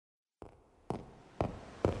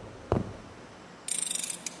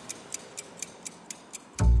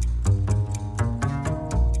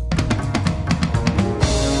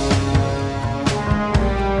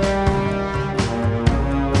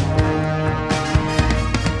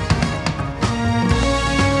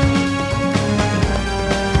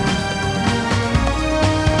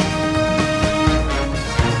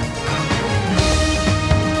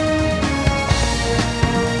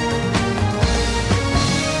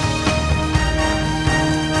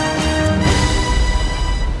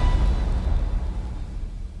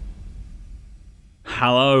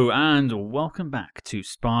Hello and welcome back to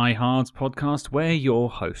Spy Hard's podcast, where your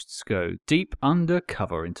hosts go deep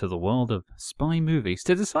undercover into the world of spy movies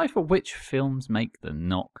to decipher which films make the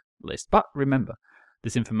knock list. But remember,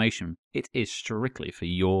 this information, it is strictly for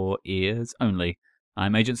your ears only.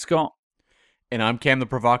 I'm Agent Scott. And I'm Cam the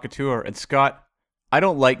Provocateur. And Scott, I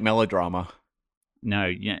don't like melodrama.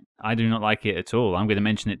 No, I do not like it at all. I'm going to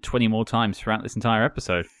mention it 20 more times throughout this entire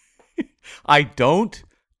episode. I don't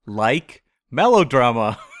like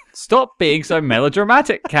melodrama. Stop being so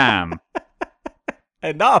melodramatic, Cam.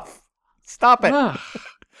 Enough. Stop it.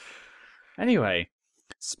 Anyway,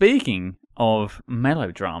 speaking of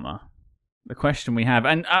melodrama, the question we have,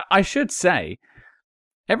 and I should say,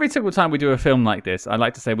 every single time we do a film like this, I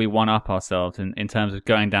like to say we one-up ourselves in terms of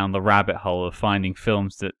going down the rabbit hole of finding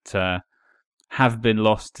films that have been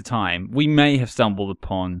lost to time. We may have stumbled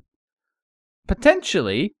upon,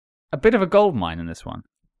 potentially, a bit of a goldmine in this one.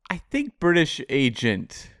 I think British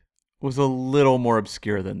Agent was a little more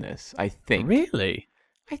obscure than this, I think. Really?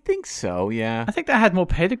 I think so, yeah. I think that had more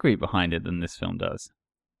pedigree behind it than this film does.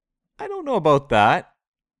 I don't know about that.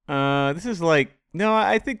 This is like... No,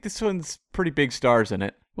 I think this one's pretty big stars in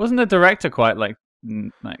it. Wasn't the director quite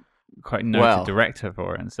quite noted director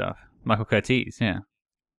for it and stuff? Michael Curtiz, yeah.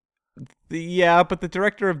 Yeah, but the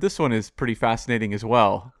director of this one is pretty fascinating as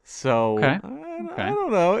well. So, okay. I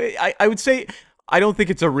don't know. I would say... I don't think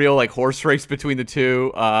it's a real horse race between the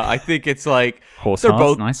two. I think it's they're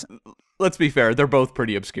both nice. Let's be fair, they're both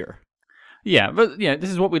pretty obscure. Yeah, but this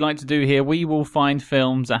is what we like to do here. We will find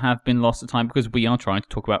films that have been lost to time because we are trying to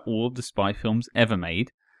talk about all of the spy films ever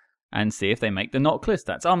made and see if they make the knock list.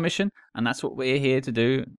 That's our mission, and that's what we're here to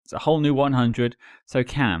do. It's a whole new 100. So,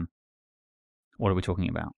 Cam, what are we talking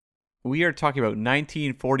about? We are talking about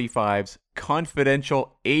 1945's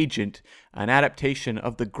Confidential Agent, an adaptation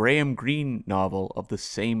of the Graham Greene novel of the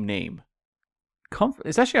same name.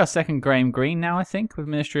 It's actually our second Graham Greene now, I think, with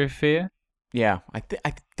Ministry of Fear. Yeah,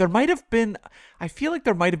 there might have been... I feel like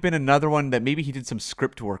there might have been another one that maybe he did some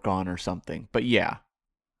script work on or something, but yeah.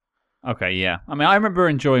 Okay, yeah. I mean, I remember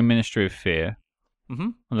enjoying Ministry of Fear. Mm-hmm.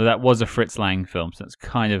 Although that was a Fritz Lang film, so it's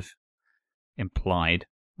kind of implied.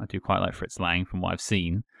 I do quite like Fritz Lang from what I've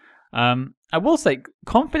seen. I will say,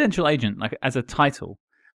 Confidential Agent, as a title,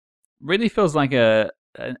 really feels like an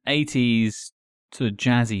 80s sort of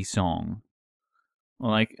jazzy song,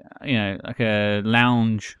 or like a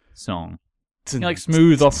lounge song, like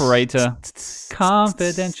Smooth Operator,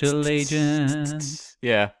 Confidential Agent.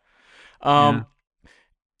 Yeah. I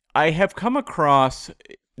have come across.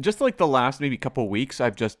 Just like the last maybe couple weeks,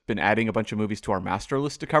 I've just been adding a bunch of movies to our master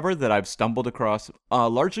list to cover that I've stumbled across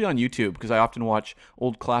largely on YouTube, because I often watch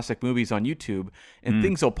old classic movies on YouTube, and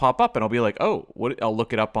things will pop up and I'll be like, oh, what? I'll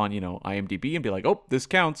look it up on IMDb and be like, oh, this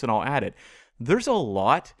counts, and I'll add it. There's a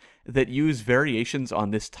lot that use variations on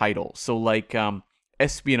this title. So like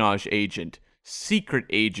Espionage Agent, Secret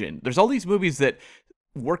Agent. There's all these movies that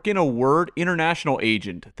work in a word, International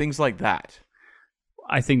Agent, things like that.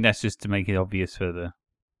 I think that's just to make it obvious for the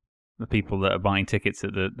people that are buying tickets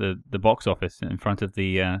at the box office in front of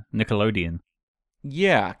the Nickelodeon.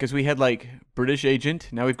 Yeah, because we had British Agent,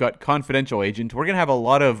 now we've got Confidential Agent. We're going to have a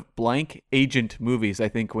lot of blank agent movies, I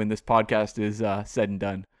think, when this podcast is said and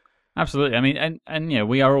done. Absolutely. I mean, and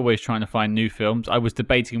we are always trying to find new films. I was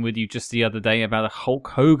debating with you just the other day about a Hulk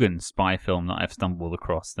Hogan spy film that I've stumbled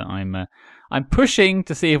across that I'm pushing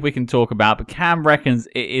to see if we can talk about, but Cam reckons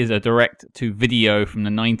it is a direct-to-video from the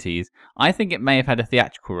 90s. I think it may have had a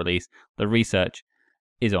theatrical release. The research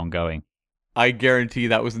is ongoing. I guarantee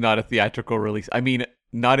that was not a theatrical release. I mean,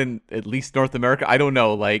 not in at least North America. I don't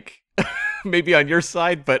know, maybe on your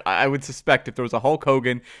side, but I would suspect if there was a Hulk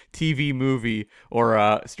Hogan TV movie or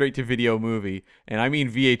a straight-to-video movie, and I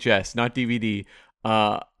mean VHS, not DVD,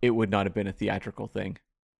 it would not have been a theatrical thing.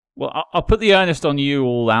 Well, I'll put the earnest on you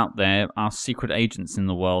all out there, our secret agents in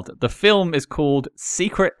the world. The film is called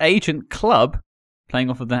Secret Agent Club, playing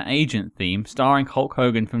off of that agent theme, starring Hulk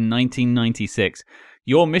Hogan from 1996.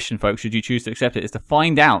 Your mission, folks, should you choose to accept it, is to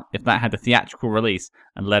find out if that had a theatrical release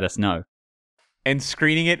and let us know. And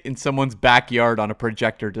screening it in someone's backyard on a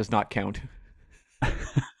projector does not count.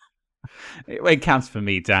 It counts for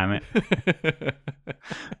me, damn it.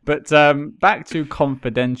 But back to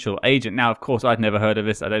Confidential Agent. Now, of course, I'd never heard of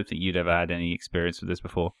this. I don't think you'd ever had any experience with this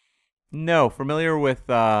before. No, familiar with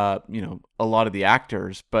a lot of the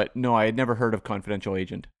actors, but no, I had never heard of Confidential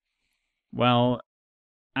Agent. Well,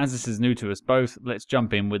 as this is new to us both, let's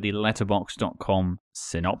jump in with the Letterboxd.com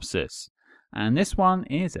synopsis. And this one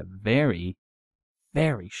is a very,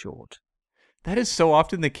 very short. That is so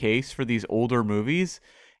often the case for these older movies.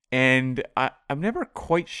 And I'm never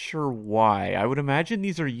quite sure why. I would imagine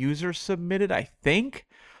these are user submitted, I think,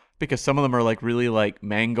 because some of them are like really like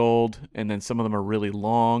mangled and then some of them are really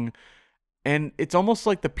long. And it's almost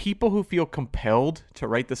like the people who feel compelled to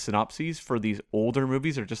write the synopses for these older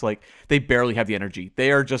movies are just like, they barely have the energy.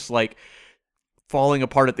 They are just like falling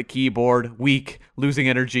apart at the keyboard, weak, losing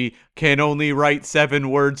energy, can only write 7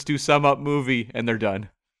 words to sum up movie, and they're done.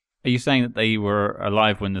 Are you saying that they were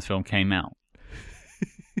alive when this film came out?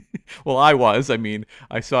 Well, I was. I mean,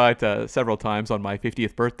 I saw it several times on my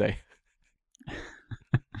 50th birthday.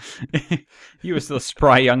 You were still a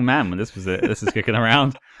spry young man when this was kicking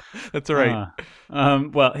around. That's right.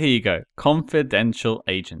 Well, here you go. Confidential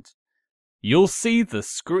agent. You'll see the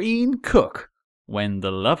screen cook when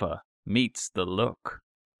the lover meets the look.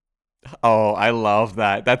 Oh, I love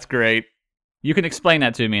that. That's great. You can explain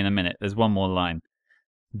that to me in a minute. There's one more line.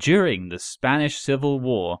 During the Spanish Civil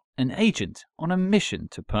War, an agent on a mission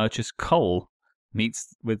to purchase coal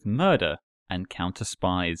meets with murder and counter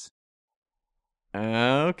spies.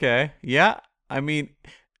 Okay. Yeah. I mean,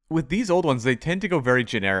 with these old ones, they tend to go very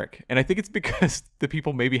generic. And I think it's because the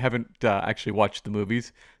people maybe haven't actually watched the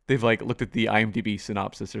movies. They've like looked at the IMDb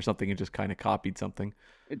synopsis or something and just kind of copied something.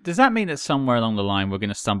 Does that mean that somewhere along the line we're going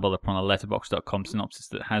to stumble upon a Letterboxd.com synopsis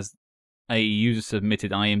that has a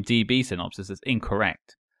user-submitted IMDb synopsis that's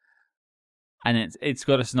incorrect? And it's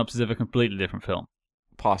got a synopsis of a completely different film.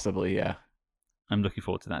 Possibly, yeah. I'm looking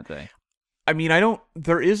forward to that day. I mean,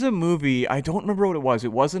 there is a movie, I don't remember what it was.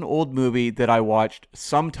 It was an old movie that I watched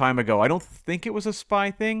some time ago. I don't think it was a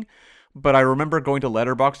spy thing, but I remember going to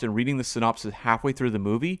Letterboxd and reading the synopsis halfway through the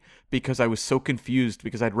movie because I was so confused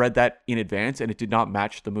because I'd read that in advance and it did not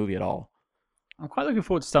match the movie at all. I'm quite looking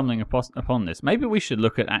forward to stumbling upon this. Maybe we should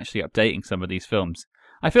look at actually updating some of these films.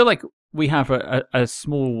 I feel like we have a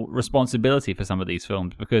small responsibility for some of these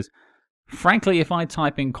films because, frankly, if I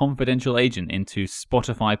type in Confidential Agent into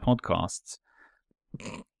Spotify podcasts,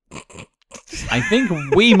 I think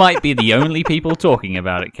we might be the only people talking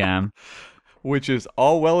about it, Cam. Which is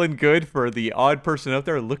all well and good for the odd person out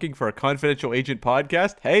there looking for a Confidential Agent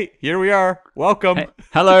podcast. Hey, here we are. Welcome. Hey,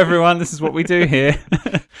 hello, everyone. This is what we do here.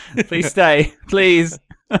 Please stay. Please.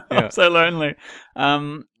 Yeah. I'm so lonely.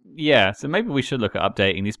 Yeah, so maybe we should look at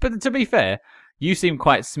updating these. But to be fair, you seem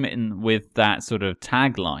quite smitten with that sort of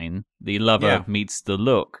tagline, the lover meets the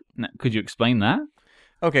look. Could you explain that?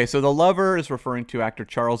 Okay, so the lover is referring to actor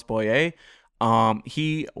Charles Boyer.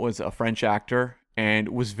 He was a French actor and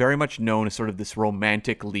was very much known as sort of this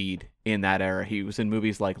romantic lead in that era. He was in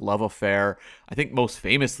movies like Love Affair, I think most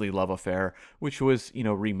famously Love Affair, which was,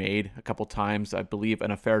 remade a couple times. I believe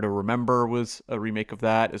An Affair to Remember was a remake of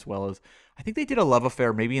that, as well as, I think they did a Love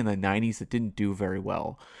Affair maybe in the 90s that didn't do very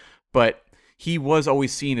well. But he was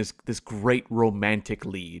always seen as this great romantic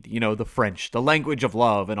lead, the French, the language of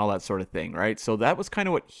love and all that sort of thing, right? So that was kind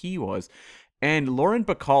of what he was. And Lauren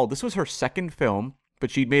Bacall, this was her second film, but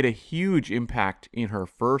she'd made a huge impact in her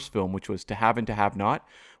first film, which was To Have and to Have Not,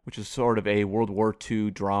 which is sort of a World War II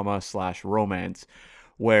drama / romance,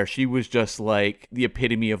 where she was just like the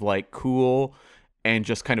epitome of like cool and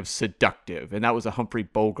just kind of seductive. And that was a Humphrey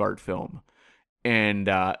Bogart film. And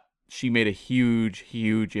she made a huge,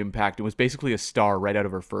 huge impact. It was basically a star right out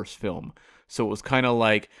of her first film. So it was kind of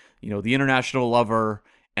like, the international lover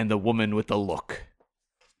and the woman with the look.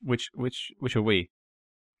 Which are we?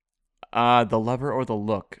 The lover or the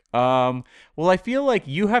look? Well, I feel like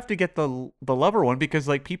you have to get the lover one because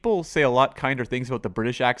like people say a lot kinder things about the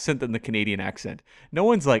British accent than the Canadian accent. No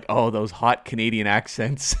one's like, oh, those hot Canadian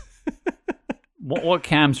accents. What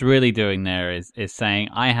Cam's really doing there is saying,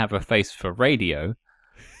 I have a face for radio.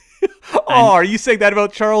 Are you saying that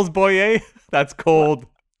about Charles Boyer? That's cold.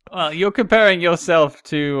 Well, you're comparing yourself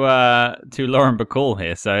to Lauren Bacall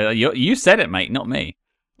here, so you said it, mate, not me.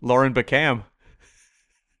 Lauren Bacam.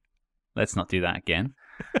 Let's not do that again.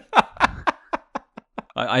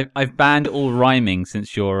 I've banned all rhyming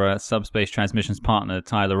since your Subspace Transmissions partner,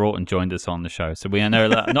 Tyler Orton, joined us on the show. So we are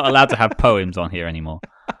not allowed to have poems on here anymore.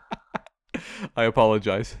 I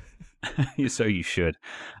apologize. So you should.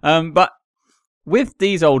 But with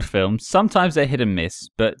these old films, sometimes they're hit and miss,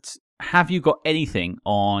 but have you got anything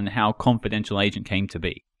on how Confidential Agent came to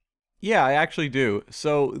be? Yeah, I actually do.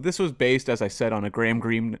 So this was based, as I said, on a Graham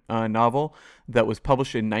Greene novel that was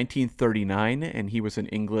published in 1939, and he was an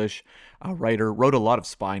English writer, wrote a lot of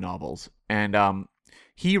spy novels. And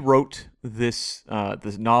he wrote this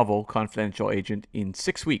novel, Confidential Agent, in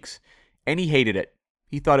 6 weeks, and he hated it.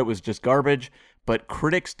 He thought it was just garbage, but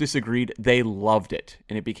critics disagreed. They loved it,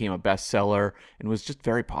 and it became a bestseller and was just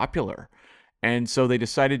very popular. And so they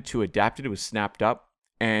decided to adapt it. It was snapped up.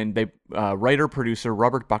 And writer-producer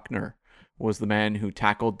Robert Buckner was the man who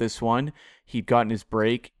tackled this one. He'd gotten his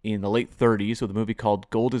break in the late 30s with a movie called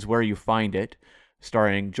Gold is Where You Find It,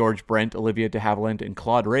 starring George Brent, Olivia de Havilland, and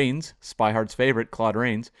Claude Rains, Spy Hard's favorite, Claude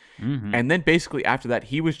Rains. Hmm. And then basically after that,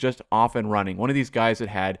 he was just off and running. One of these guys that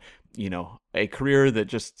had, a career that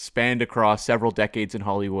just spanned across several decades in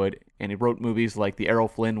Hollywood. And he wrote movies like the Errol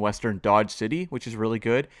Flynn Western Dodge City, which is really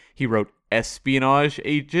good. He wrote Espionage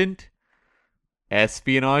Agent.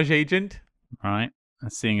 Right. I'm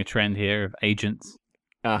seeing a trend here of agents.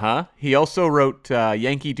 Uh-huh. He also wrote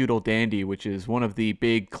Yankee Doodle Dandy, which is one of the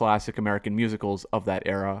big classic American musicals of that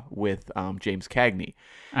era with James Cagney.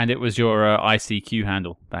 And it was your ICQ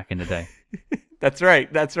handle back in the day. That's right.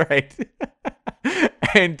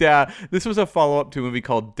 And this was a follow-up to a movie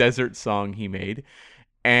called Desert Song he made.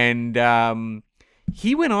 And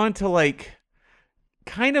he went on to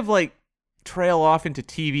kind of trail off into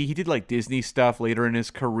TV. He did Disney stuff later in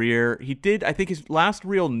his career. He did, I think his last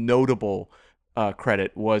real notable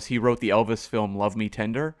credit was he wrote the Elvis film Love Me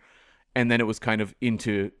Tender. And then it was kind of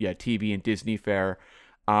into, TV and Disney fare.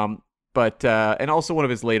 But also one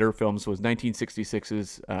of his later films was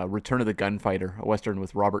 1966's Return of the Gunfighter, a Western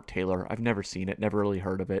with Robert Taylor. I've never seen it, never really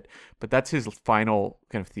heard of it. But that's his final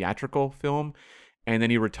kind of theatrical film. And then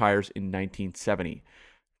he retires in 1970.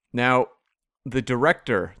 Now, the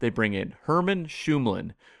director they bring in, Herman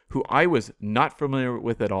Shumlin, who I was not familiar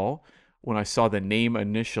with at all when I saw the name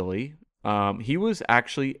initially. He was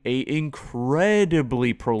actually an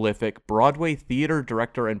incredibly prolific Broadway theater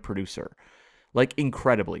director and producer.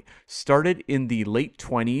 Incredibly. Started in the late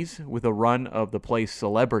 20s with a run of the play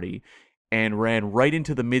Celebrity and ran right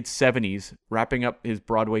into the mid-70s, wrapping up his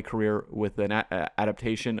Broadway career with an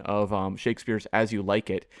adaptation of Shakespeare's As You Like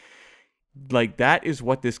It. That is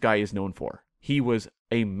what this guy is known for. He was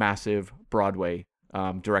a massive Broadway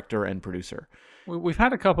director and producer. We've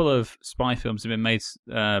had a couple of spy films that have been made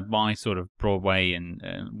by sort of Broadway and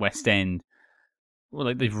West End.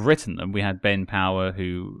 Well, they've written them. We had Ben Power,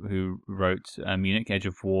 who wrote Munich, Edge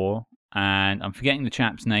of War, and I'm forgetting the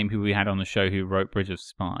chap's name who we had on the show who wrote Bridge of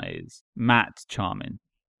Spies. Matt Charman.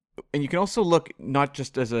 And you can also look not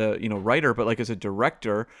just as a writer, but as a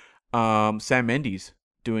director. Sam Mendes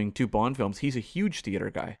doing 2 Bond films. He's a huge theater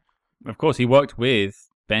guy. Of course, he worked with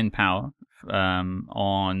Ben Power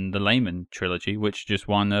on the Layman trilogy, which just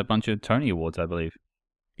won a bunch of Tony Awards, I believe.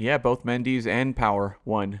 Yeah, both Mendes and Power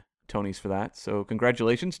won Tonys for that. So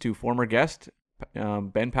congratulations to former guest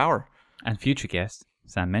Ben Power. And future guest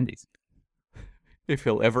Sam Mendes. If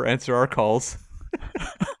he'll ever answer our calls.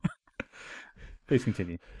 Please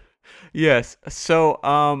continue. Yes. So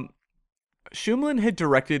Shumlin had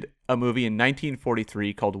directed a movie in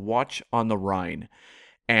 1943 called Watch on the Rhine.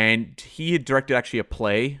 And he had directed actually a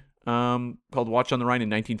play called Watch on the Rhine in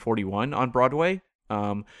 1941 on Broadway.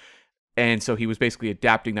 And so he was basically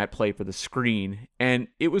adapting that play for the screen. And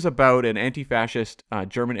it was about an anti-fascist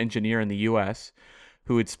German engineer in the U.S.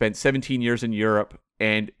 who had spent 17 years in Europe.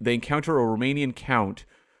 And they encounter a Romanian count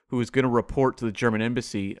who is going to report to the German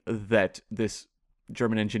embassy that this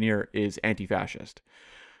German engineer is anti-fascist.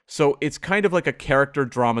 So it's kind of like a character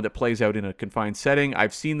drama that plays out in a confined setting.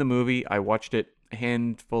 I've seen the movie. I watched it a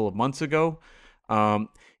handful of months ago.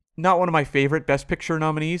 Not one of my favorite Best Picture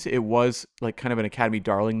nominees. It was kind of an Academy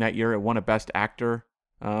darling that year. It won a Best Actor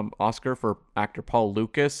Oscar for actor Paul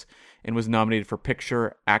Lucas and was nominated for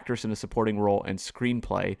Picture, Actress in a Supporting Role, and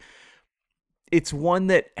Screenplay. It's one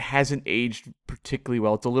that hasn't aged particularly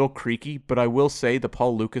well. It's a little creaky, but I will say the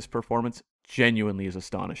Paul Lucas performance genuinely is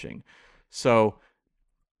astonishing. So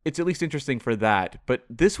it's at least interesting for that. But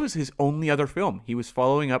this was his only other film. He was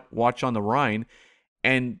following up Watch on the Rhine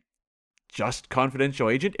and just Confidential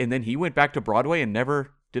Agent, and then he went back to Broadway and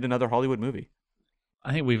never did another Hollywood movie.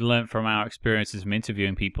 I think we've learned from our experiences from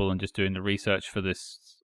interviewing people and just doing the research for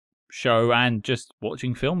this show and just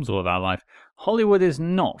watching films all of our life. Hollywood is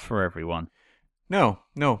not for everyone. No,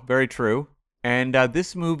 very true. And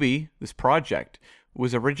this movie, this project,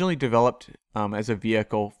 was originally developed as a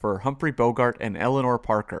vehicle for Humphrey Bogart and Eleanor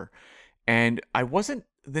Parker. And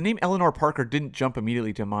the name Eleanor Parker didn't jump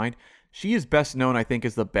immediately to mind. She is best known, I think,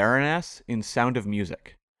 as the Baroness in Sound of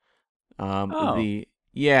Music. The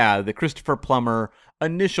Christopher Plummer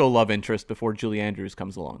initial love interest before Julie Andrews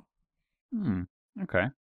comes along. Okay.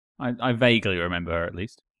 I vaguely remember her, at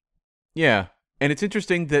least. Yeah. And it's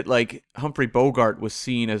interesting that Humphrey Bogart was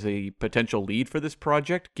seen as a potential lead for this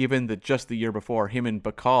project, given that just the year before, him and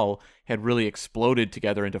Bacall had really exploded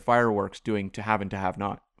together into fireworks doing To Have and To Have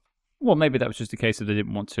Not. Well, maybe that was just a case of they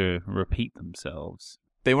didn't want to repeat themselves.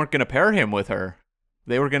 They weren't going to pair him with her.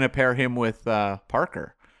 They were going to pair him with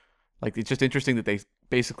Parker. It's just interesting that they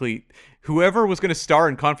basically whoever was going to star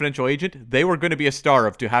in Confidential Agent, they were going to be a star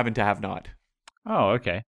of To Have and To Have Not. Oh,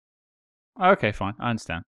 okay. Okay, fine. I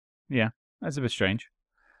understand. Yeah, that's a bit strange.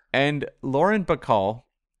 And Lauren Bacall,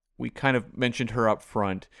 we kind of mentioned her up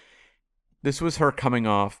front. This was her coming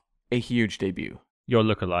off a huge debut. Your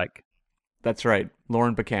lookalike. That's right,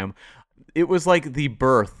 Lauren Bacall. It was like the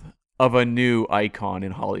birth of a new icon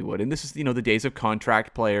in Hollywood. And this is, the days of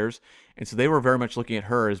contract players. And so they were very much looking at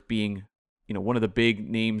her as being, one of the big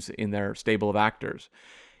names in their stable of actors.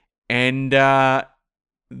 And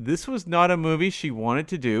this was not a movie she wanted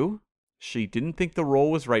to do. She didn't think the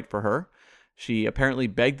role was right for her. She apparently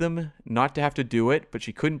begged them not to have to do it, but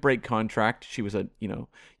she couldn't break contract. She was a,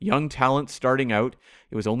 young talent starting out.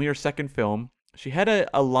 It was only her second film. She had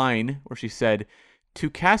a line where she said, "To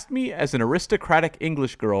cast me as an aristocratic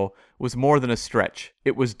English girl was more than a stretch.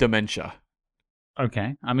 It was dementia."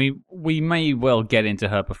 Okay. I mean, we may well get into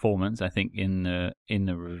her performance, I think, in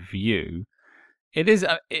the review.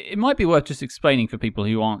 It might be worth just explaining for people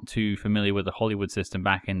who aren't too familiar with the Hollywood system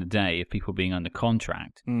back in the day of people being under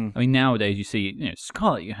contract. I mean, nowadays you see,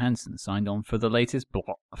 Scarlett Johansson signed on for the latest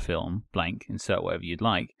film, blank, insert whatever you'd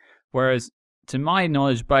like. Whereas, to my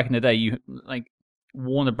knowledge, back in the day,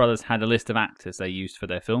 Warner Brothers had a list of actors they used for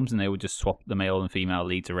their films, and they would just swap the male and female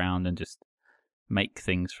leads around and just make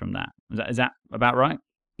things from that. Is that about right?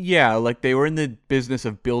 Yeah, like they were in the business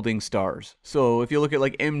of building stars. So if you look at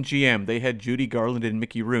like MGM, they had Judy Garland and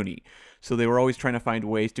Mickey Rooney. So they were always trying to find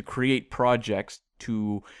ways to create projects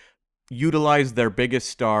to utilize their biggest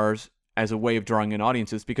stars as a way of drawing in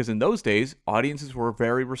audiences, because in those days, audiences were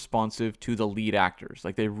very responsive to the lead actors.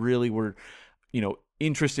 Like they really were,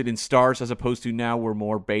 interested in stars, as opposed to now we're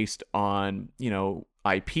more based on,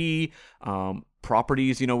 IP,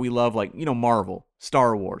 properties, we love, like, Marvel,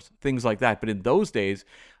 Star Wars, things like that. But in those days,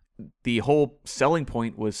 the whole selling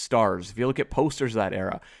point was stars. If you look at posters of that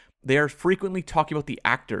era, they are frequently talking about the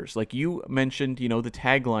actors. Like you mentioned, the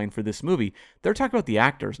tagline for this movie, they're talking about the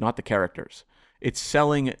actors, not the characters. It's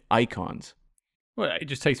selling icons. Well, it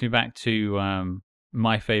just takes me back to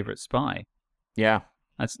My Favorite Spy. Yeah.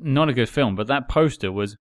 That's not a good film, but that poster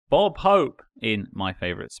was Bob Hope in My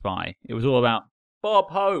Favorite Spy. It was all about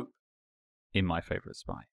Bob Hope in My Favorite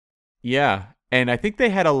Spy. Yeah, and I think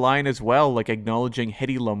they had a line as well, like acknowledging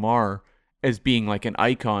Hedy Lamarr as being like an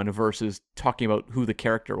icon versus talking about who the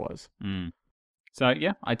character was. So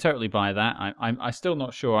yeah, I totally buy that. I'm still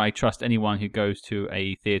not sure I trust anyone who goes to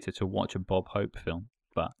a theater to watch a Bob Hope film,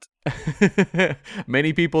 but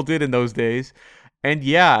many people did in those days. And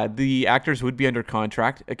yeah, the actors would be under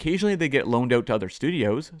contract. Occasionally they get loaned out to other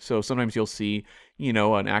studios. So sometimes you'll see,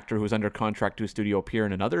 an actor who's under contract to a studio appear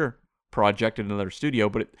in another project in another studio,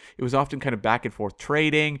 but it was often kind of back and forth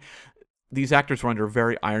trading. These actors were under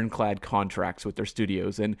very ironclad contracts with their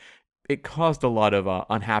studios, and it caused a lot of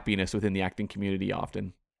unhappiness within the acting community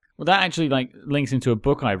often. Well, that actually links into a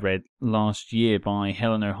book I read last year by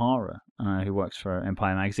Helen O'Hara, who works for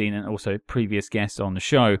Empire Magazine and also previous guest on the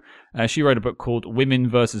show. She wrote a book called Women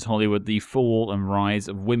vs. Hollywood, The Fall and Rise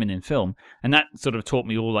of Women in Film. And that sort of taught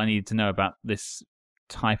me all I needed to know about this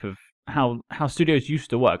type of how studios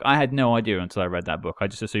used to work. I had no idea until I read that book. I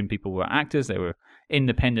just assumed people were actors. They were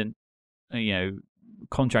independent,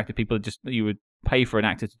 contracted people. Just you would pay for an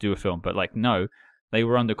actor to do a film. But no, they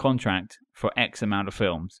were under contract for X amount of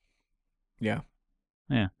films. Yeah.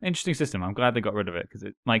 Yeah. Interesting system. I'm glad they got rid of it because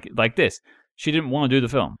it like this. She didn't want to do the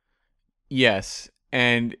film. Yes.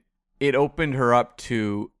 And it opened her up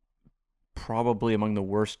to probably among the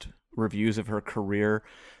worst reviews of her career.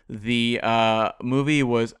 The movie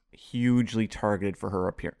was hugely targeted for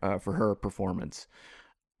her performance.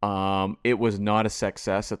 It was not a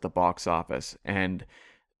success at the box office, and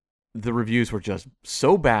the reviews were just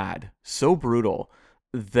so bad, so brutal,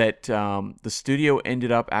 that the studio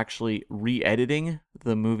ended up actually re-editing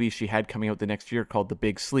the movie she had coming out the next year called The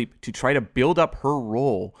Big Sleep to try to build up her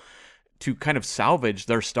role to kind of salvage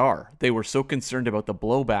their star. They were so concerned about the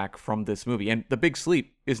blowback from this movie. And The Big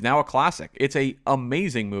Sleep is now a classic. It's an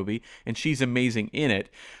amazing movie, and she's amazing in it.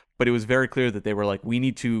 But it was very clear that they were like, we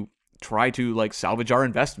need to try to salvage our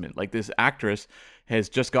investment. Like, this actress has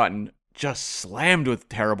just gotten slammed with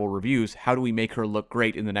terrible reviews. How do we make her look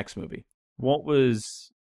great in the next movie? What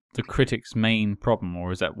was the critics' main problem,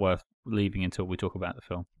 or is that worth leaving until we talk about the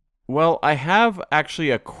film? Well, I have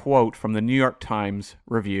actually a quote from the New York Times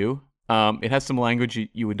review. It has some language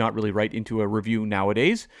you would not really write into a review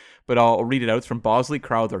nowadays, but I'll read it out. It's from Bosley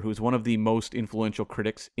Crowther, who's one of the most influential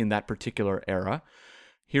critics in that particular era.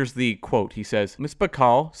 Here's the quote. He says, "Miss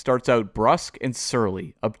Bacall starts out brusque and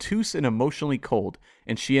surly, obtuse and emotionally cold,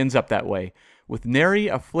 and she ends up that way, with nary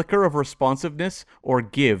a flicker of responsiveness or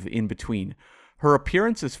give in between. Her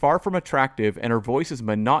appearance is far from attractive, and her voice is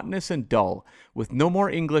monotonous and dull, with no more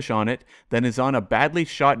English on it than is on a badly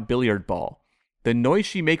shot billiard ball. The noise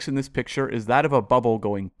she makes in this picture is that of a bubble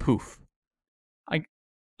going poof.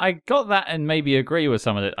 I got that and maybe agree with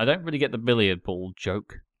some of it. I don't really get the billiard ball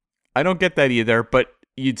joke. I don't get that either, but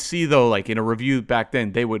you'd see, though, like in a review back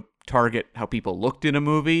then, they would target how people looked in a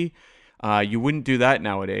movie. You wouldn't do that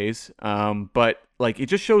nowadays. But like it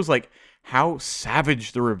just shows like how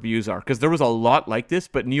savage the reviews are, because there was a lot like this,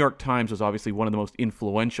 but New York Times was obviously one of the most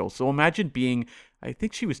influential. So imagine being, I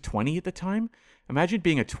think she was 20 at the time. Imagine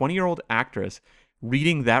being a 20-year-old actress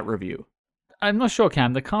reading that review. I'm not sure,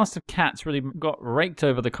 Cam. The cast of Cats really got raked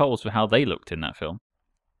over the coals for how they looked in that film.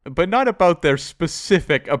 But not about their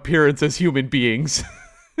specific appearance as human beings.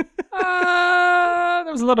 There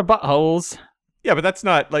was a lot of buttholes. Yeah, but that's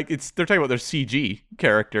not like they're talking about their CG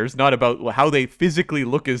characters, not about how they physically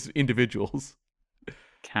look as individuals.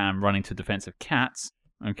 Cam running to defense of Cats.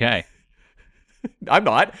 Okay. I'm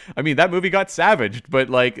not. I mean, that movie got savaged, but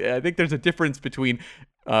like I think there's a difference between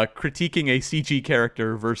critiquing a CG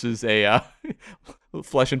character versus a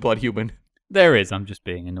flesh and blood human. There is. I'm just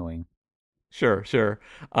being annoying. Sure.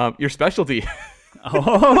 Your specialty.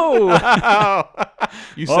 Oh!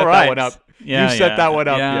 You set that one up. Yeah, you set that one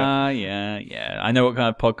up. Yeah. I know what kind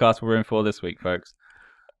of podcast we're in for this week, folks.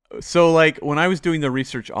 So, like, when I was doing the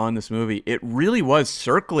research on this movie, it really was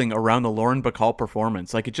circling around the Lauren Bacall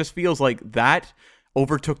performance. Like, it just feels like that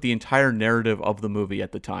overtook the entire narrative of the movie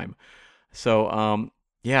at the time. So,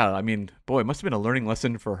 yeah, I mean, boy, it must have been a learning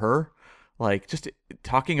lesson for her. Like, just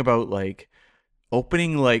talking about, like,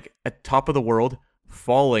 opening, like, at top of the world,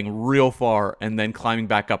 falling real far, and then climbing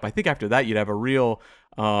back up. I think after that, you'd have a real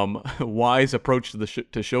wise approach to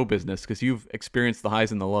to show business, because you've experienced the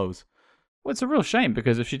highs and the lows. Well, it's a real shame,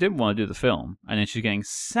 because if she didn't want to do the film, and then she's getting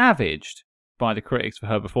savaged by the critics for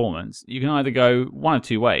her performance, you can either go one of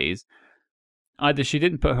two ways. Either she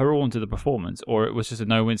didn't put her all into the performance, or it was just a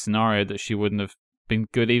no-win scenario that she wouldn't have been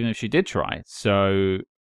good even if she did try. So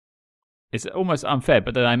it's almost unfair,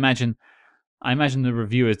 but then I imagine the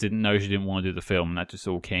reviewers didn't know she didn't want to do the film, and that just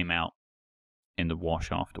all came out in the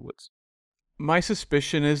wash afterwards. My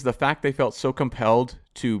suspicion is the fact they felt so compelled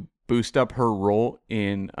to boost up her role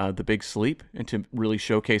in The Big Sleep and to really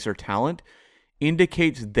showcase her talent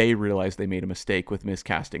indicates they realized they made a mistake with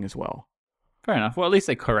miscasting as well. Fair enough. Well, at least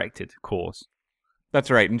they corrected course.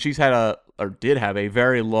 That's right. And she's had did have a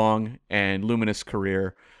very long and luminous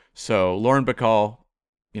career. So Lauren Bacall,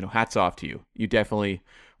 hats off to you. You definitely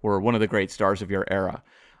were one of the great stars of your era.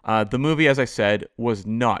 The movie, as I said, was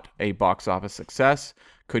not a box office success.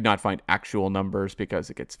 Could not find actual numbers because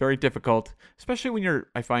it gets very difficult, especially when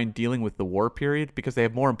I find, dealing with the war period, because they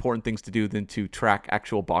have more important things to do than to track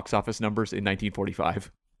actual box office numbers in 1945.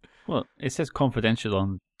 Well, it says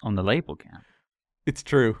confidential on the label, Cam. It's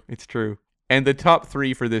true. And the top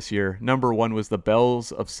three for this year, number one was The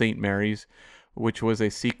Bells of St. Mary's, which was a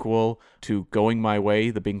sequel to Going My Way,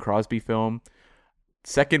 the Bing Crosby film.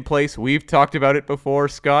 Second place, we've talked about it before,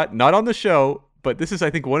 Scott, not on the show, but this is, I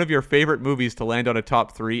think, one of your favorite movies to land on a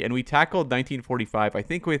top three. And we tackled 1945, I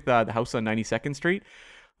think, with The House on 92nd Street.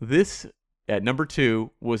 This, at number two,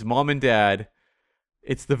 was Mom and Dad.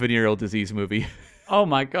 It's the venereal disease movie. Oh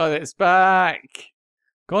my God, it's back.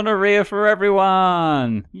 Gonorrhea for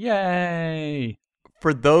everyone. Yay.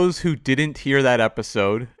 For those who didn't hear that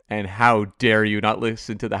episode, and how dare you not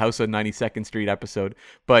listen to the House on 92nd Street episode,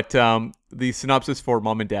 but the synopsis for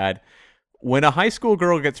Mom and Dad. When a high school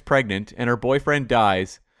girl gets pregnant and her boyfriend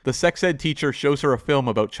dies, the sex ed teacher shows her a film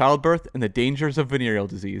about childbirth and the dangers of venereal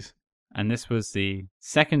disease. And this was the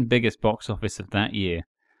second biggest box office of that year.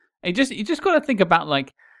 You just got to think about,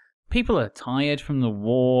 like, people are tired from the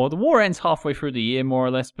war. The war ends halfway through the year, more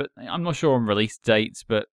or less, but I'm not sure on release dates,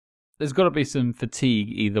 but there's got to be some fatigue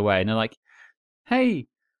either way. And they're like, hey,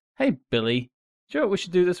 Billy, do you know what we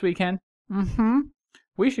should do this weekend? Mm-hmm.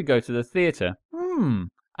 We should go to the theater.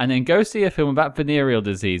 And then go see a film about venereal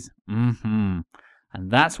disease. Mm-hmm.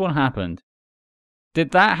 And that's what happened.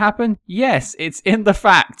 Did that happen? Yes, it's in the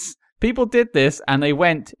facts. People did this, and they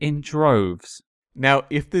went in droves. Now,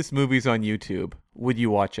 if this movie's on YouTube, would you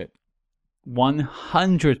watch it?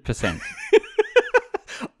 100%.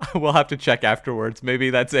 We'll have to check afterwards. Maybe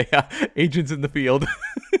that's Agents in the Field.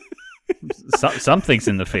 Something's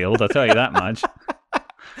in the field, I'll tell you that much.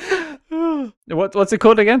 What's it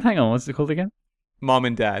called again? Hang on, what's it called again? Mom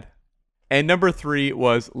and Dad. And number three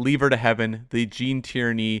was Leave Her to Heaven, the Gene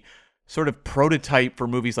Tierney sort of prototype for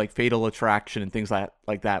movies like Fatal Attraction and things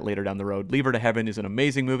like that later down the road. Leave Her to Heaven is an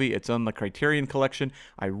amazing movie. It's on the Criterion Collection.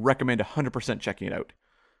 I recommend 100% checking it out.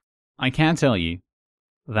 I can tell you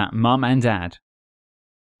that Mum and Dad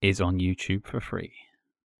is on YouTube for free.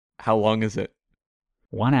 How long is it?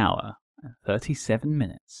 1 hour and 37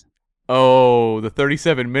 minutes. Oh, the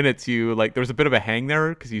 37 minutes you like. There was a bit of a hang there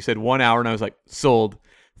because you said 1 hour, and I was like, sold.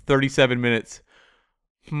 37 minutes.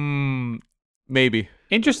 Maybe.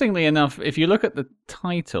 Interestingly enough, if you look at the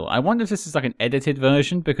title, I wonder if this is like an edited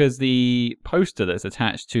version because the poster that's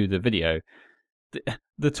attached to the video,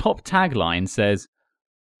 the top tagline says,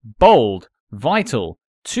 "Bold, vital,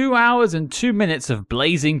 2 hours and 2 minutes of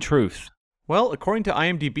blazing truth." Well, according to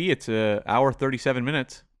IMDb, it's an hour 37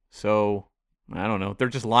 minutes. So I don't know. They're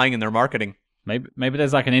just lying in their marketing. Maybe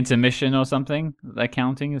there's like an intermission or something that they're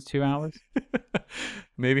counting as 2 hours.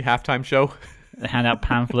 Maybe halftime show. They hand out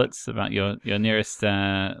pamphlets about your nearest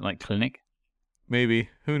like clinic. Maybe.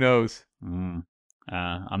 Who knows? I'm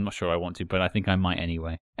not sure I want to, but I think I might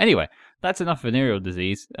anyway. Anyway, that's enough venereal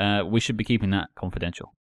disease. We should be keeping that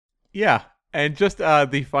confidential. Yeah. And just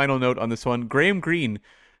the final note on this one. Graham Greene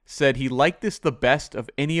said he liked this the best of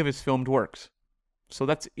any of his filmed works. So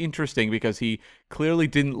that's interesting because he clearly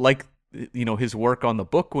didn't like his work on the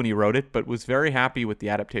book when he wrote it, but was very happy with the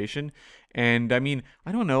adaptation. And I mean,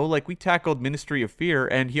 I don't know, like we tackled Ministry of Fear,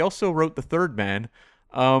 and he also wrote The Third Man.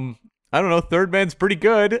 I don't know, Third Man's pretty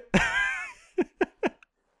good.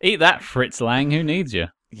 Eat that, Fritz Lang. Who needs you?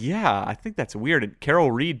 Yeah, I think that's weird. And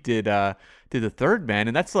Carol Reed did The Third Man,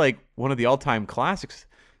 and that's like one of the all-time classics.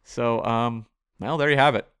 So, well, there you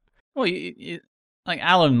have it. Well, like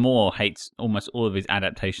Alan Moore hates almost all of his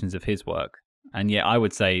adaptations of his work, and yet I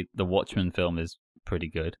would say the Watchmen film is pretty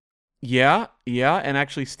good. Yeah, and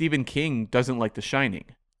actually Stephen King doesn't like The Shining.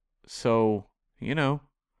 So,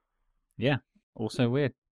 Yeah, also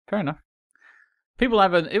weird. Fair enough. People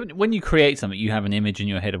have when you create something, you have an image in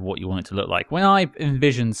your head of what you want it to look like. When I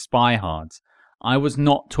envisioned Spy Hards, I was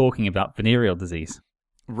not talking about venereal disease.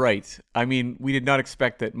 Right. I mean, we did not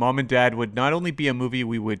expect that Mom and Dad would not only be a movie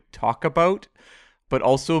we would talk about, but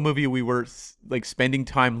also a movie we were like spending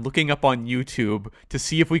time looking up on YouTube to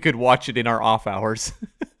see if we could watch it in our off hours.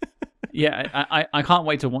 Yeah, I can't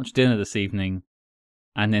wait to watch dinner this evening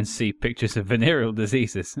and then see pictures of venereal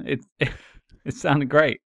diseases. It sounded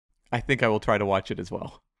great. I think I will try to watch it as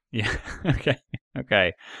well. Yeah,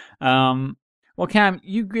 okay. Well, Cam,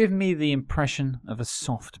 you give me the impression of a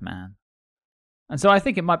soft man. And so I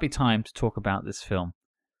think it might be time to talk about this film.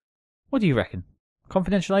 What do you reckon?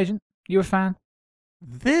 Confidential Agent? You a fan?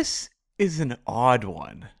 This is an odd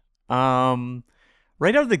one.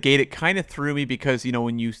 Right out of the gate, it kind of threw me because,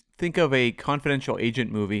 when you think of a confidential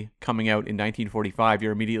agent movie coming out in 1945,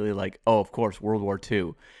 you're immediately like, oh, of course, World War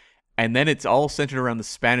II. And then it's all centered around the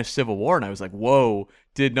Spanish Civil War, and I was like, whoa,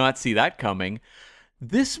 did not see that coming.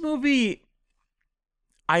 This movie,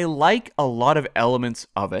 I like a lot of elements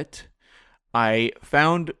of it. I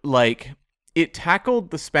found, like, it tackled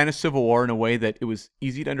the Spanish Civil War in a way that it was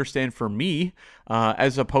easy to understand for me,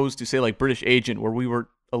 as opposed to, say, like British Agent, where we were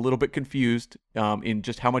a little bit confused in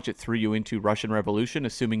just how much it threw you into Russian Revolution,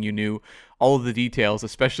 assuming you knew all of the details,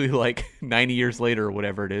 especially like 90 years later or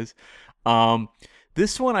whatever it is.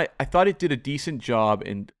 This one, I thought it did a decent job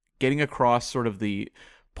in getting across sort of the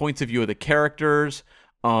points of view of the characters,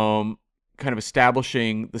 kind of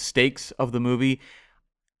establishing the stakes of the movie.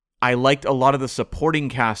 I liked a lot of the supporting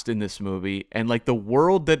cast in this movie, and like the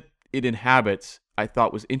world that it inhabits, I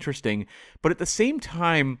thought was interesting. But at the same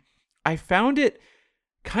time, I found it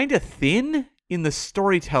kind of thin in the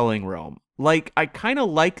storytelling realm. Like, I kind of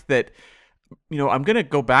like that, I'm going to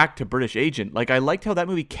go back to British Agent. Like, I liked how that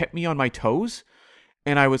movie kept me on my toes,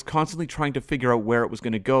 and I was constantly trying to figure out where it was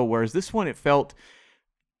going to go. Whereas this one, it felt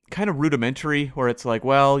kind of rudimentary, where it's like,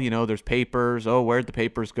 well, there's papers. Oh, where'd the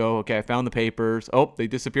papers go? Okay, I found the papers. Oh, they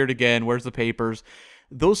disappeared again. Where's the papers?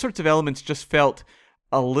 Those sorts of elements just felt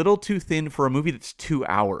a little too thin for a movie that's 2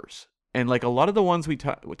 hours. And like a lot of the ones we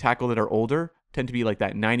tackle that are older tend to be like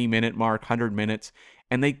that 90-minute mark, 100 minutes,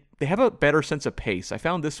 and they have a better sense of pace. I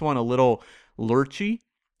found this one a little lurchy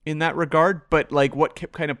in that regard, but like what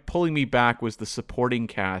kept kind of pulling me back was the supporting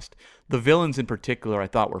cast. The villains in particular I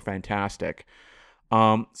thought were fantastic.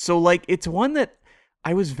 So like it's one that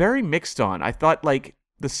I was very mixed on. I thought like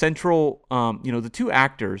the central, the two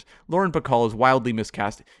actors, Lauren Bacall is wildly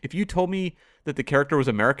miscast. If you told me that the character was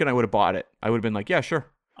American, I would have bought it. I would have been like, yeah, sure.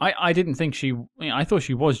 I didn't think I thought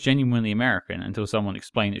she was genuinely American until someone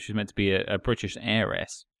explained that she was meant to be a British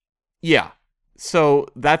heiress. Yeah. So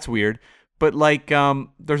that's weird. But like,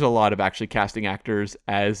 there's a lot of actually casting actors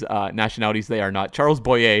as nationalities they are not. Charles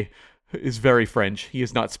Boyer is very French. He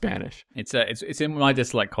is not Spanish. It's in my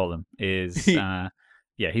dislike column. He's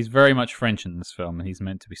very much French in this film, and he's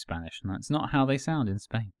meant to be Spanish, and that's not how they sound in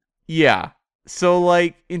Spain. Yeah. So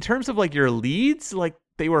like, in terms of like your leads, like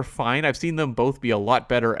they were fine. I've seen them both be a lot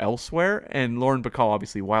better elsewhere, and Lauren Bacall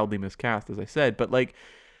obviously wildly miscast, as I said, but like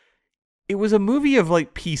it was a movie of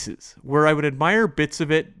like pieces where I would admire bits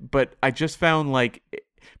of it, but I just found like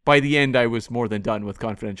by the end I was more than done with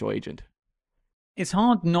Confidential Agent. It's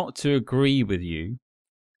hard not to agree with you.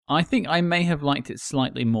 I think I may have liked it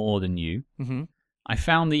slightly more than you. Mm-hmm. I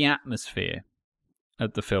found the atmosphere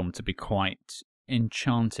of the film to be quite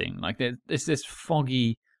enchanting. Like there's this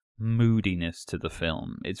foggy moodiness to the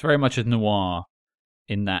film. It's very much a noir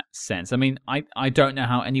in that sense. I mean, I don't know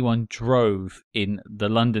how anyone drove in the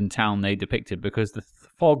London town they depicted because the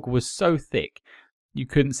fog was so thick you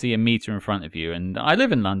couldn't see a meter in front of you. And I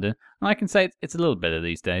live in London, and I can say it's a little better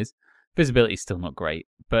these days. Visibility is still not great,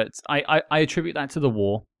 but I attribute that to the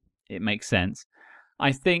war. It makes sense.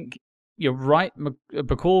 I think you're right.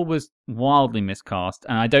 Bacall was wildly miscast,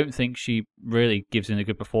 and I don't think she really gives in a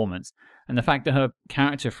good performance. And the fact that her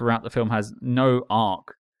character throughout the film has no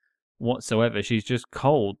arc whatsoever, she's just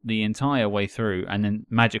cold the entire way through, and then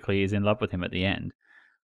magically is in love with him at the end.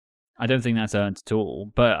 I don't think that's earned at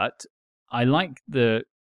all, but I like the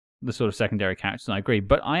sort of secondary characters, and I agree.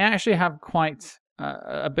 But I actually have quite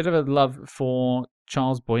a bit of a love for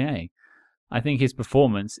Charles Boyer. I think his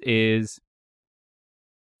performance is...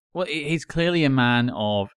 Well, he's clearly a man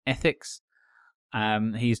of ethics.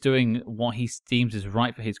 He's doing what he deems is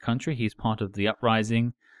right for his country. He's part of the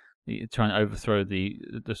uprising, trying to overthrow the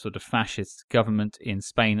sort of fascist government in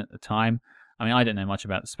Spain at the time. I mean, I don't know much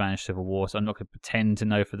about the Spanish Civil War, so I'm not going to pretend to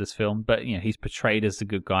know for this film. But he's portrayed as the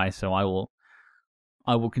good guy, so I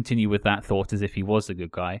will continue with that thought as if he was the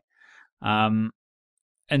good guy.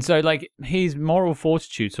 And so, like, his moral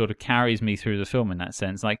fortitude sort of carries me through the film in that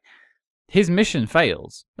sense. Like, his mission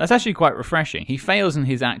fails. That's actually quite refreshing. He fails in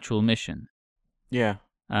his actual mission. Yeah.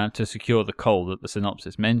 To secure the coal that the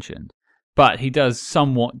synopsis mentioned. But he does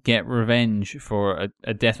somewhat get revenge for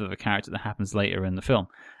a death of a character that happens later in the film.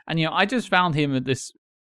 And, I just found him this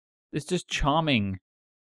just charming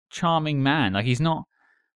man. Like, he's not...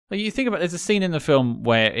 Like, you think about there's a scene in the film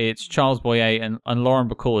where it's Charles Boyer and Lauren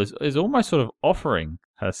Bacall is almost sort of offering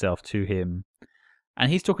herself to him.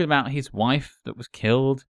 And he's talking about his wife that was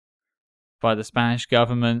killed by the Spanish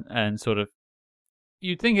government, and sort of...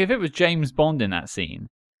 You'd think if it was James Bond in that scene,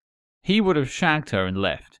 he would have shagged her and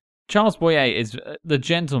left. Charles Boyer is the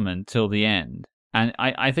gentleman till the end. And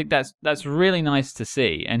I think that's really nice to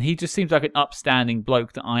see. And he just seems like an upstanding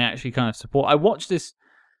bloke that I actually kind of support. I watch this...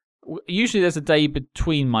 Usually there's a day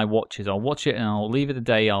between my watches. I'll watch it and I'll leave it a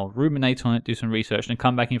day. I'll ruminate on it, do some research, and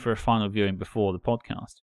come back in for a final viewing before the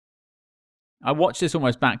podcast. I watched this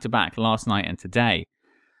almost back to back last night and today.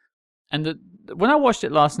 And when I watched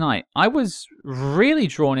it last night, I was really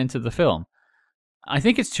drawn into the film. I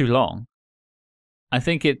think it's too long. I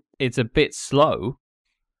think it's a bit slow.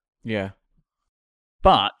 Yeah.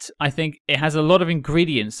 But I think it has a lot of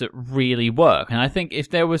ingredients that really work. And I think if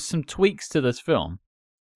there was some tweaks to this film,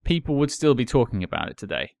 people would still be talking about it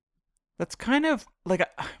today. That's kind of like...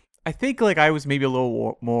 I think like I was maybe a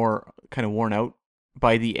little more kind of worn out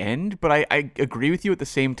by the end, but I agree with you at the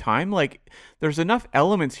same time. Like, there's enough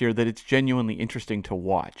elements here that it's genuinely interesting to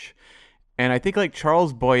watch. And I think like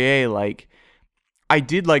Charles Boyer, like, I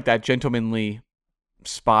did like that gentlemanly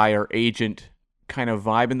spy or agent kind of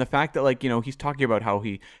vibe, and the fact that, like, he's talking about how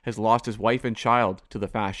he has lost his wife and child to the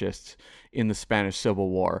fascists in the Spanish Civil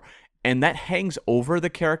War, and that hangs over the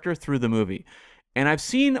character through the movie. And I've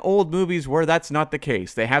seen old movies where that's not the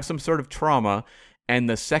case. They have some sort of trauma, and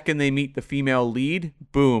the second they meet the female lead,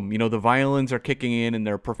 boom, the violins are kicking in and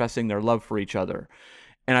they're professing their love for each other.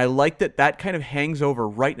 And I like that kind of hangs over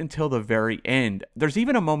right until the very end. There's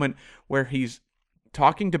even a moment where he's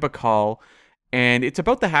talking to Bacall, and it's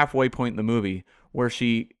about the halfway point in the movie where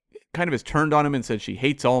she kind of is turned on him and says she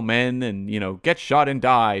hates all men and, get shot and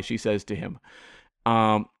die, she says to him.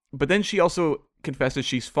 But then she also confesses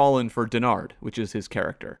she's fallen for Denard, which is his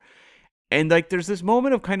character. And like there's this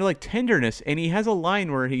moment of kind of like tenderness, and he has a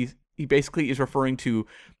line where he basically is referring to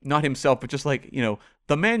not himself, but just like,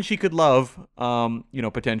 the man she could love,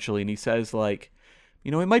 potentially. And he says like,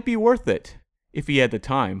 it might be worth it if he had the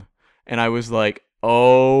time. And I was like,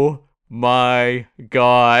 oh my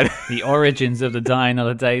God. The origins of the Die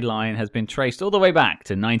Another Day line has been traced all the way back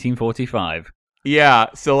to 1945. Yeah,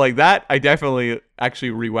 so like that, I definitely actually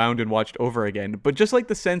rewound and watched over again. But just like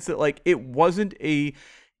the sense that like it wasn't a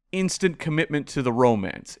instant commitment to the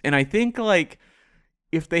romance. And I think like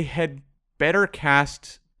if they had better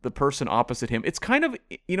cast the person opposite him, it's kind of,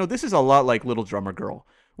 this is a lot like Little Drummer Girl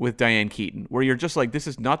with Diane Keaton, where you're just like, this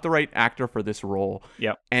is not the right actor for this role.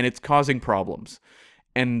 Yep. And it's causing problems.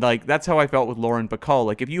 And like that's how I felt with Lauren Bacall.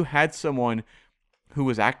 Like if you had someone who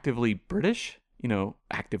was actively British,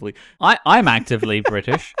 actively. I'm actively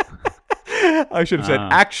British. I should have said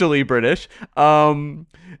actually British.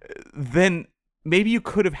 Then maybe you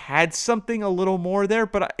could have had something a little more there,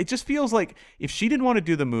 but it just feels like if she didn't want to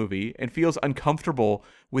do the movie and feels uncomfortable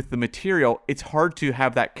with the material, it's hard to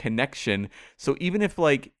have that connection. So even if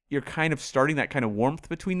like you're kind of starting that kind of warmth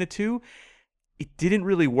between the two, it didn't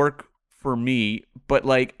really work for me, but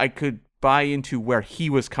like I could buy into where he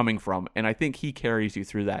was coming from, and I think he carries you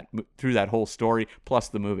through that whole story plus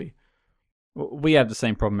the movie. We have the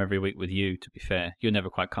same problem every week with you, to be fair. You're never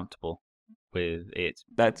quite comfortable with it.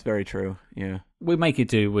 That's very true. Yeah. We make it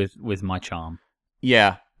do with my charm.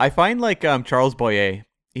 Yeah. I find like Charles Boyer,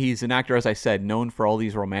 he's an actor, as I said, known for all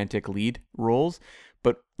these romantic lead roles,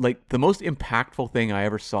 but like the most impactful thing I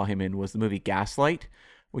ever saw him in was the movie Gaslight,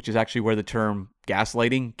 which is actually where the term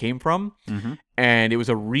gaslighting came from. Mm-hmm. And it was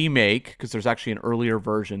a remake, because there's actually an earlier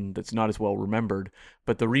version that's not as well remembered.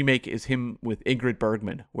 But the remake is him with Ingrid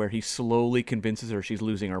Bergman, where he slowly convinces her she's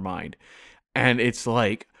losing her mind. And it's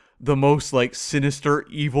like the most like sinister,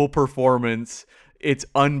 evil performance. It's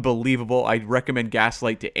unbelievable. I'd recommend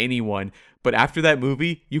Gaslight to anyone. But after that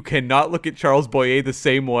movie, you cannot look at Charles Boyer the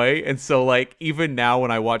same way. And so like even now when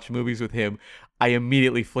I watch movies with him, I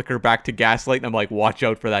immediately flicker back to Gaslight and I'm like, watch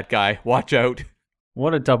out for that guy. Watch out.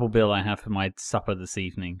 What a double bill I have for my supper this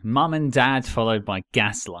evening. Mum and Dad followed by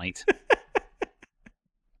Gaslight.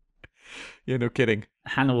 Yeah, no kidding.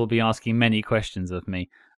 Hannah will be asking many questions of me.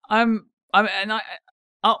 Actually,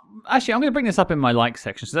 I'm going to bring this up in my likes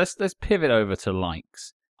section. So let's pivot over to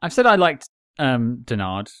likes. I've said I liked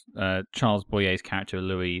Denard, Charles Boyer's character,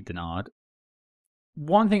 Louis Denard.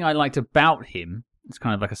 One thing I liked about him, it's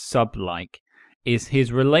kind of like a sub-like, is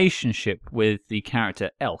his relationship with the character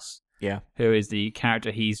Else. Yeah. Who is the character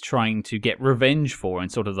he's trying to get revenge for in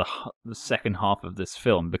sort of the second half of this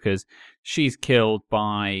film, because she's killed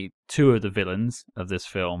by two of the villains of this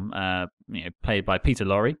film, played by Peter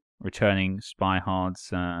Lorre, returning Spy Hard's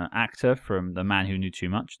actor from The Man Who Knew Too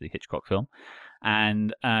Much, the Hitchcock film,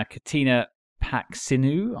 and Katina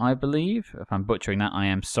Paxinou, I believe. If I'm butchering that, I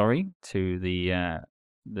am sorry to the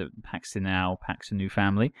Paxinou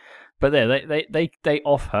family. But they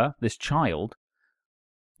off her this child.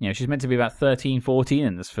 You know, she's meant to be about 13, 14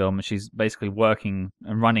 in this film, and she's basically working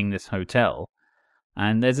and running this hotel.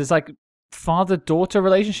 And there's this like father-daughter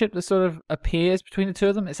relationship that sort of appears between the two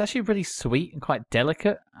of them. It's actually really sweet and quite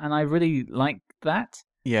delicate, and I really like that.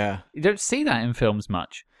 Yeah. You don't see that in films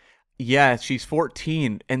much. Yeah, she's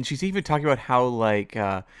 14, and she's even talking about how like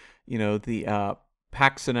the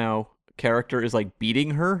Paxinou character is like beating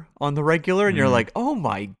her on the regular, and you're like, oh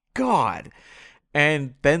my god.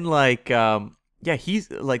 And then like he's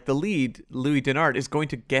like the lead, Louis Denard, is going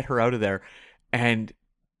to get her out of there. And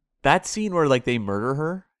that scene where like they murder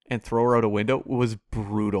her and throw her out a window was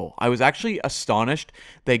brutal. I was actually astonished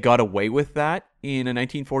they got away with that in a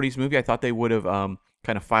 1940s movie. I thought they would have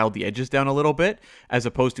kind of filed the edges down a little bit, as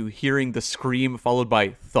opposed to hearing the scream followed by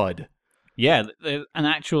thud. Yeah, an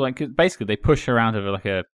actual, like, basically they push her out of like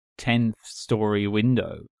a 10th-story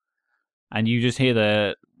window, and you just hear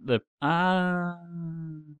the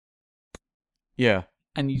yeah,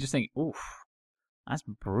 and you just think, oof, that's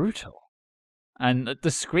brutal. And the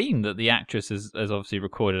scream that the actress has obviously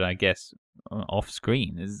recorded, I guess, off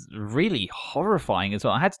screen is really horrifying as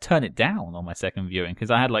well. I had to turn it down on my second viewing because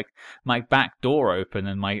I had like my back door open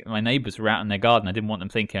and my neighbours were out in their garden. I didn't want them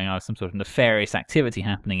thinking I was some sort of nefarious activity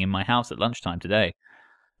happening in my house at lunchtime today.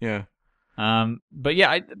 Yeah. But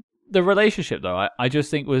yeah, the relationship though, I just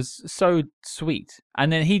think was so sweet.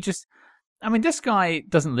 And then this guy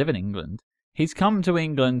doesn't live in England. He's come to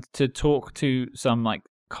England to talk to some like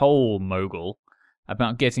coal mogul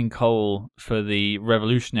about getting coal for the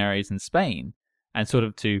revolutionaries in Spain, and sort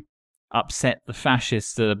of to upset the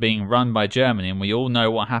fascists that are being run by Germany. And we all know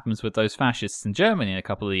what happens with those fascists in Germany in a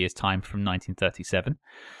couple of years' time from 1937.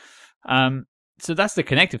 So that's the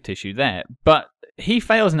connective tissue there. But he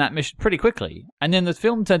fails in that mission pretty quickly. And then the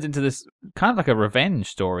film turns into this kind of like a revenge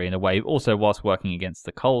story in a way, also whilst working against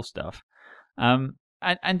the coal stuff. And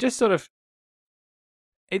just sort of,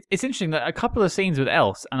 it's interesting that a couple of scenes with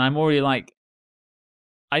Else, and I'm already like,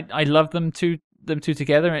 I love them two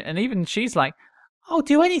together, and even she's like, "I'll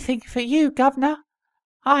do anything for you, governor.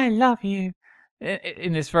 I love you,"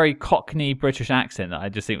 in this very Cockney British accent that I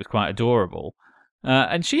just think was quite adorable.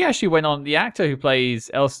 And she actually went on. The actor who plays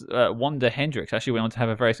Else, Wanda Hendricks, actually went on to have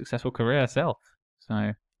a very successful career herself.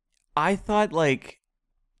 So I thought like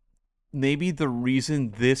maybe the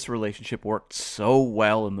reason this relationship worked so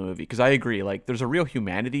well in the movie, because I agree, like there's a real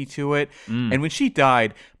humanity to it. And when she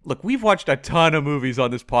died, look, we've watched a ton of movies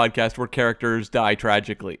on this podcast where characters die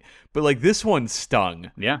tragically, but like this one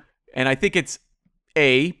stung. Yeah. And I think it's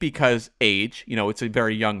Because age, it's a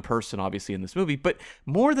very young person, obviously, in this movie. But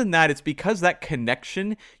more than that, it's because that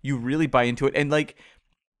connection, you really buy into it. And like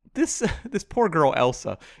this poor girl,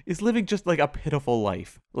 Elsa, is living just like a pitiful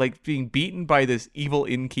life, like being beaten by this evil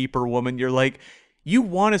innkeeper woman. You're like, you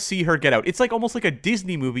want to see her get out. It's like almost like a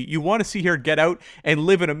Disney movie. You want to see her get out and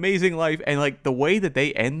live an amazing life. And like the way that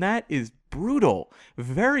they end that is brutal,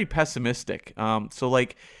 very pessimistic. So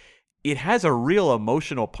like, it has a real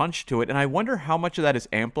emotional punch to it, and I wonder how much of that is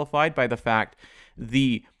amplified by the fact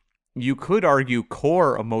you could argue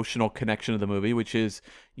core emotional connection of the movie, which is,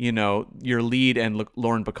 your lead and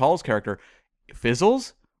Lauren Bacall's character,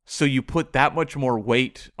 fizzles, so you put that much more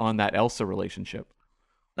weight on that Elsa relationship.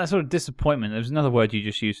 That sort of disappointment, there's another word you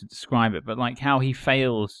just used to describe it, but like how he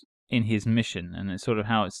fails in his mission, and it's sort of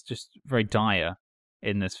how it's just very dire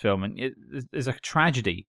in this film, and there's a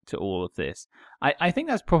tragedy to all of this. I think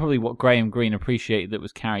that's probably what Graham Greene appreciated that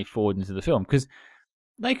was carried forward into the film, because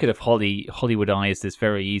they could have Hollywoodized this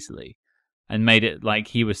very easily and made it like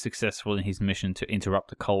he was successful in his mission to interrupt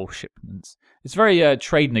the coal shipments. It's very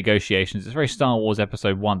trade negotiations. It's very Star Wars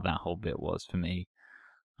Episode 1, that whole bit was for me.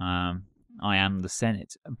 I am the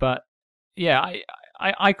Senate. But yeah,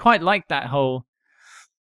 I quite like that whole...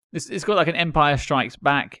 It's got like an Empire Strikes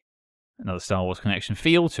Back, another Star Wars connection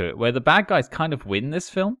feel to it, where the bad guys kind of win this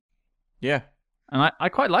film. Yeah. And I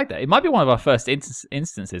quite like that. It might be one of our first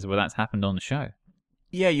instances where that's happened on the show.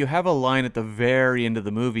 Yeah, you have a line at the very end of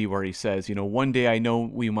the movie where he says, one day I know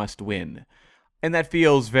we must win. And that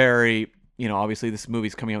feels very, obviously this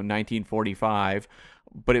movie's coming out in 1945,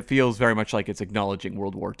 but it feels very much like it's acknowledging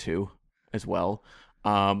World War II as well.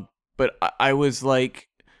 But I was like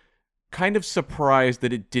kind of surprised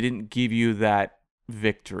that it didn't give you that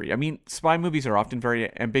victory. I mean, spy movies are often very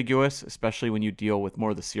ambiguous, especially when you deal with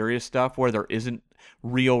more of the serious stuff where there isn't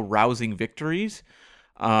real rousing victories.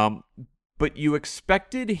 But you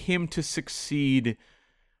expected him to succeed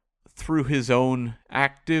through his own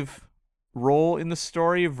active role in the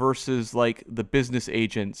story versus like the business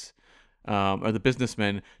agents or the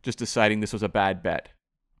businessmen just deciding this was a bad bet.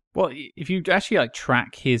 Well, if you actually like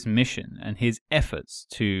track his mission and his efforts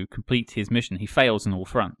to complete his mission, he fails on all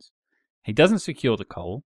fronts. He doesn't secure the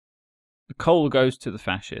coal. The coal goes to the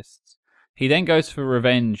fascists. He then goes for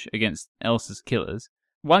revenge against Elsa's killers.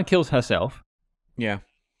 One kills herself. Yeah.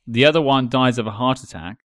 The other one dies of a heart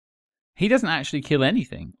attack. He doesn't actually kill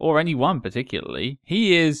anything, or anyone particularly.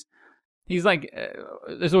 He's like,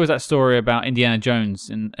 there's always that story about Indiana Jones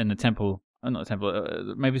in the temple, not the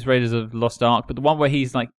temple, maybe it's Raiders of the Lost Ark, but the one where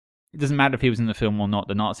he's like, it doesn't matter if he was in the film or not,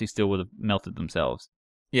 the Nazis still would have melted themselves.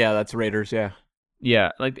 Yeah, that's Raiders, yeah.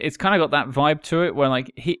 Yeah, like it's kind of got that vibe to it where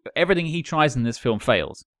like everything he tries in this film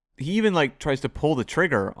fails. He even like tries to pull the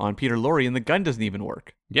trigger on Peter Lorre and the gun doesn't even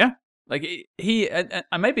work. Yeah. Like he and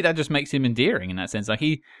maybe that just makes him endearing in that sense. Like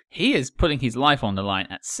he is putting his life on the line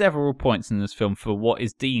at several points in this film for what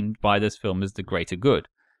is deemed by this film as the greater good.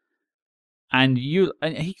 And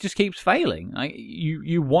he just keeps failing. Like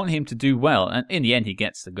you want him to do well, and in the end he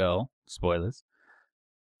gets the girl. Spoilers.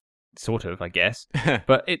 Sort of, I guess.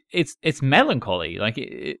 But it's melancholy. Like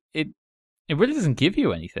it really doesn't give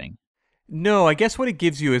you anything. No, I guess what it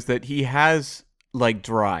gives you is that he has like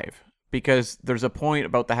drive, because there's a point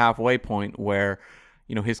about the halfway point where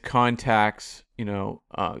his contacts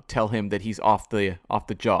tell him that he's off the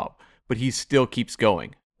job, but he still keeps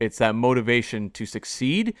going. It's that motivation to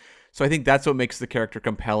succeed. So I think that's what makes the character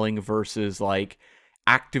compelling versus like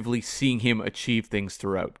actively seeing him achieve things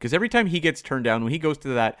throughout. Because every time he gets turned down, when he goes to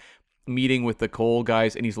that meeting with the coal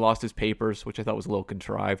guys and he's lost his papers, which I thought was a little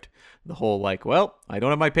contrived, the whole like, well, I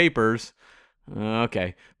don't have my papers.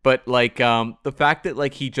 Okay. But like the fact that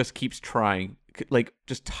like he just keeps trying, like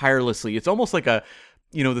just tirelessly, it's almost like a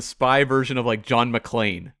the spy version of like John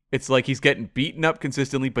McClane. It's like he's getting beaten up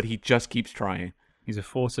consistently, but he just keeps trying. He's a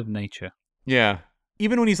force of nature. Yeah.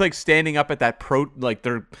 Even when he's like standing up at that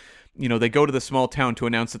they're they go to the small town to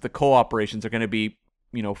announce that the coal operations are going to be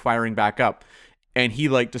firing back up, and he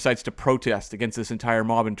like decides to protest against this entire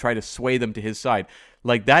mob and try to sway them to his side.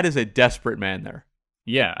 Like that is a desperate man there.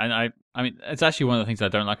 Yeah, and I mean it's actually one of the things I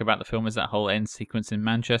don't like about the film is that whole end sequence in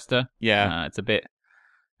Manchester. Yeah. It's a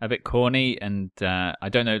bit corny, and I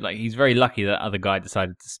don't know, like he's very lucky that other guy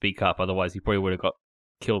decided to speak up, otherwise he probably would have got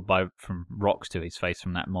killed from rocks to his face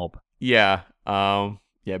from that mob. Yeah.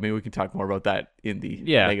 Yeah, maybe we can talk more about that in the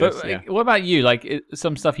negatives. But what about you? Like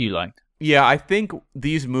some stuff you liked? Yeah, I think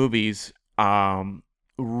these movies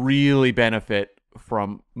really benefit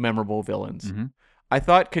from memorable villains. Mm-hmm. I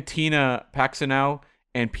thought Katina Paxanow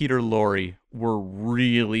and Peter Lorre were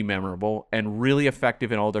really memorable and really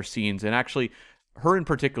effective in all their scenes. And actually, her in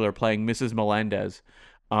particular playing Mrs. Melendez,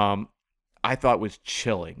 I thought was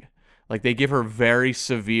chilling. Like they give her very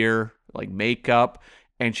severe like makeup,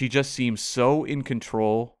 and she just seems so in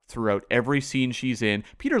control throughout every scene she's in.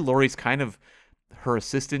 Peter Lorre's kind of her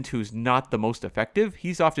assistant, who's not the most effective.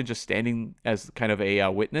 He's often just standing as kind of a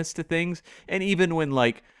witness to things. And even when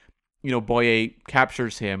like, Boye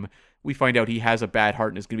captures him, we find out he has a bad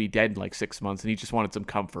heart and is going to be dead in like 6 months, and he just wanted some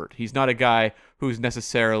comfort. He's not a guy who's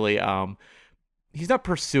necessarily he's not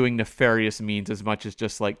pursuing nefarious means as much as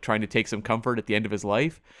just like trying to take some comfort at the end of his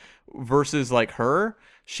life. Versus like her,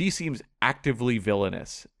 she seems actively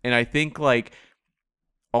villainous. And I think like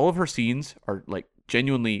all of her scenes are like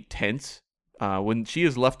genuinely tense. When she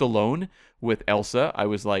is left alone with Elsa, I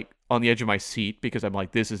was like on the edge of my seat because I'm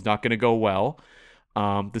like, this is not going to go well.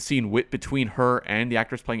 The scene between her and the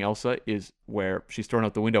actress playing Elsa is where she's thrown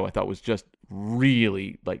out the window. I thought was just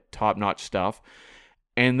really like top-notch stuff.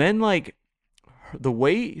 And then like the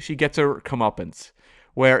way she gets her comeuppance,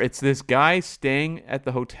 where it's this guy staying at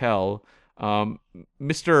the hotel,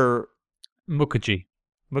 Mr. Mukherjee,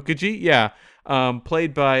 yeah,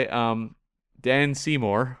 played by Dan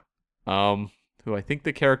Seymour, who I think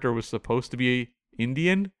the character was supposed to be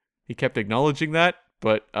Indian. He kept acknowledging that,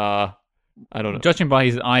 but I don't know. Judging by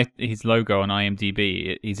his logo on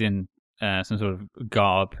IMDb, he's in some sort of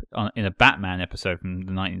garb in a Batman episode from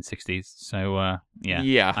the 1960s. So,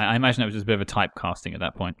 yeah. I imagine it was just a bit of a typecasting at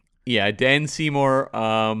that point. Yeah, Dan Seymour,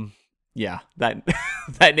 yeah, that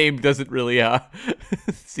that name doesn't really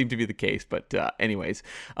seem to be the case. But anyways,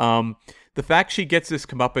 the fact she gets this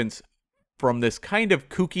comeuppance from this kind of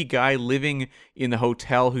kooky guy living in the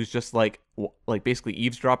hotel who's just like basically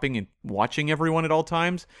eavesdropping and watching everyone at all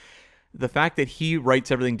times. The fact that he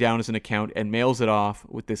writes everything down as an account and mails it off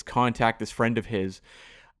with this contact, this friend of his.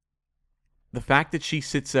 The fact that she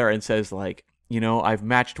sits there and says like, I've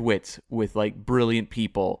matched wits with like brilliant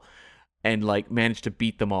people and like managed to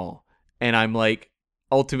beat them all. And I'm like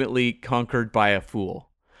ultimately conquered by a fool.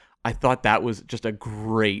 I thought that was just a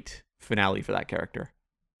great finale for that character.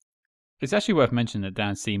 It's actually worth mentioning that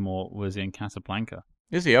Dan Seymour was in Casablanca.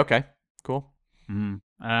 Is he? Okay, cool.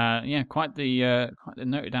 Yeah, quite the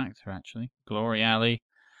noted actor actually. Glory Alley,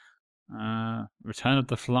 Return of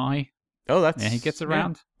the Fly. Oh, that's he gets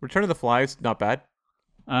around. Yeah. Return of the Fly is not bad.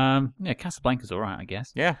 Yeah, Casablanca's all right, I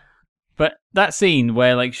guess. Yeah, but that scene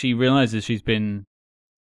where like she realizes she's been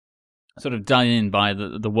sort of done in by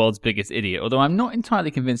the world's biggest idiot. Although I'm not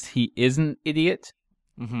entirely convinced he is an idiot.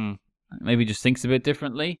 Mm-hmm. Maybe just thinks a bit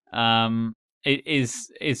differently. It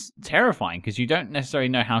is terrifying because you don't necessarily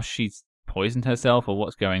know how she's poisoned herself or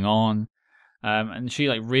what's going on, and she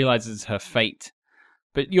like realizes her fate.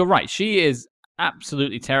 But you're right, she is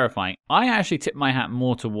absolutely terrifying. I actually tip my hat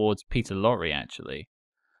more towards Peter Lorre. Actually,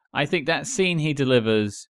 I think that scene he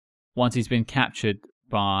delivers once he's been captured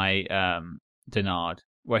by Denard,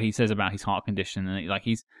 where he says about his heart condition and like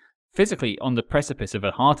he's physically on the precipice of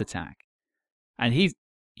a heart attack, and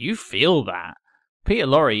you feel that Peter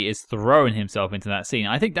Lorre is throwing himself into that scene.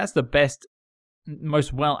 I think that's the best,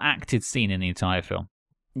 most well acted scene in the entire film.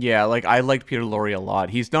 Yeah, like I liked Peter Lorre a lot.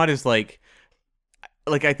 He's not as like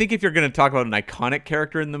I think if you're going to talk about an iconic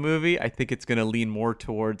character in the movie, I think it's going to lean more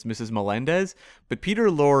towards Mrs. Melendez. But Peter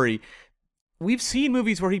Lorre, we've seen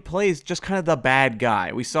movies where he plays just kind of the bad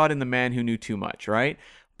guy. We saw it in The Man Who Knew Too Much, right?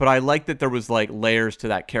 But I like that there was like layers to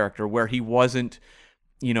that character where he wasn't,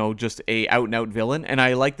 just a out and out villain. And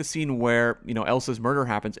I like the scene where, Elsa's murder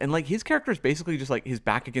happens. And like his character is basically just like his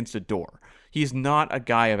back against a door. He's not a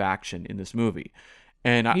guy of action in this movie.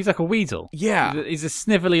 And he's like a weasel. Yeah. He's a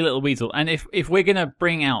snivelly little weasel. And if we're going to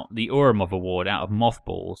bring out the Ourumov Award out of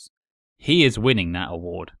Mothballs, he is winning that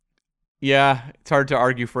award. Yeah, it's hard to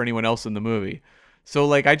argue for anyone else in the movie. So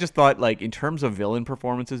like I just thought like in terms of villain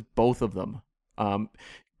performances, both of them.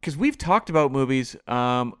 Because we've talked about movies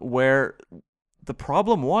where the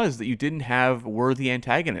problem was that you didn't have worthy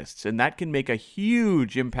antagonists, and that can make a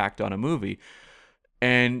huge impact on a movie.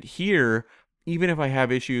 And here, even if I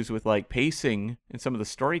have issues with like pacing and some of the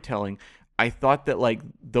storytelling, I thought that like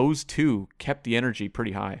those two kept the energy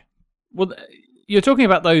pretty high. Well, you're talking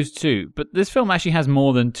about those two, but this film actually has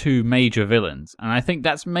more than two major villains, and I think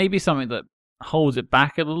that's maybe something that holds it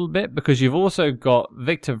back a little bit, because you've also got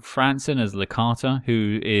Victor Franson as Licata,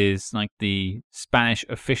 who is like the Spanish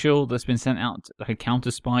official that's been sent out like a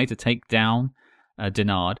counter spy to take down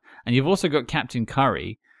Denard, and you've also got Captain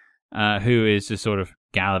Curry, who is just sort of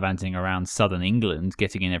gallivanting around southern England,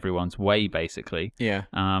 getting in everyone's way, basically. Yeah.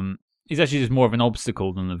 He's actually just more of an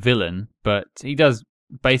obstacle than the villain, but he does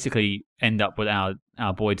basically end up with our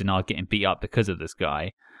boy Denard getting beat up because of this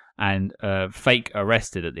guy, and fake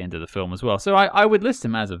arrested at the end of the film as well. So I would list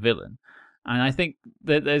him as a villain, and I think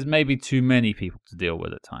that there's maybe too many people to deal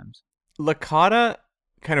with at times. Lakata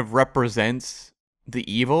kind of represents the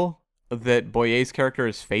evil that Boyer's character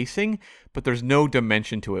is facing, but there's no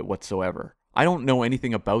dimension to it whatsoever. I don't know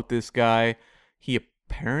anything about this guy. He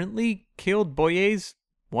apparently killed Boyer's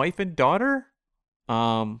wife and daughter,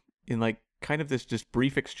 in like kind of this just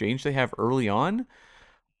brief exchange they have early on.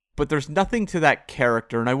 But there's nothing to that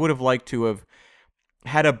character, and I would have liked to have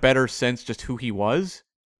had a better sense just who he was,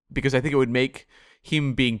 because I think it would make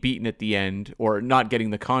him being beaten at the end or not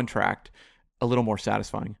getting the contract a little more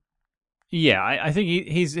satisfying. Yeah, I think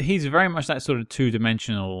he's very much that sort of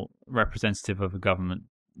two-dimensional representative of a government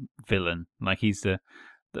villain. Like he's the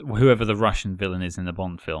whoever the Russian villain is in the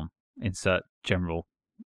Bond film. Insert General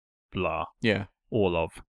blah. Yeah.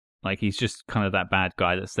 Orlov. Like he's just kind of that bad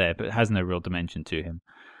guy that's there, but has no real dimension to him.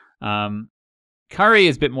 Curry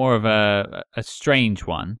is a bit more of a strange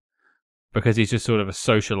one, because he's just sort of a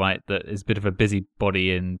socialite that is a bit of a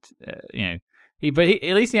busybody, and at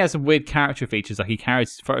least he has some weird character features. Like he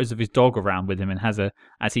carries photos of his dog around with him and has a,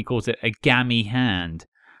 as he calls it, a gammy hand.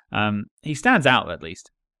 He stands out at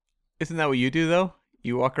least. Isn't that what you do though?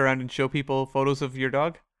 You walk around and show people photos of your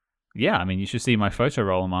dog? Yeah, I mean, you should see my photo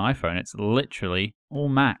roll on my iPhone. It's literally all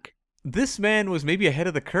Mac. This man was maybe ahead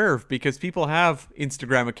of the curve, because people have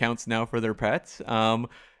Instagram accounts now for their pets.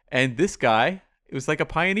 And this guy, it was like a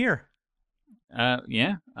pioneer.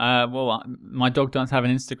 Yeah. Well, my dog does have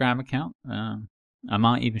an Instagram account. I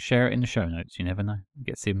might even share it in the show notes. You never know.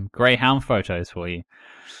 Get some greyhound photos for you.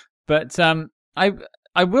 But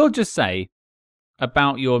I will just say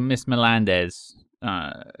about your Miss Melendez,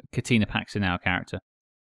 Katina Paxtonau character.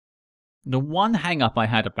 The one hang-up I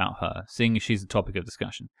had about her, seeing as she's the topic of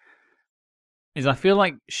discussion, is I feel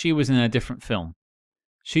like she was in a different film.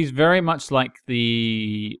 She's very much like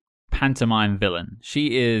the pantomime villain.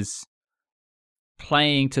 She is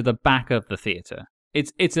playing to the back of the theatre.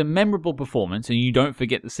 It's a memorable performance, and you don't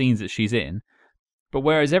forget the scenes that she's in. But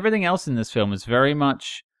whereas everything else in this film is very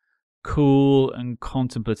much cool and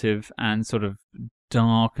contemplative and sort of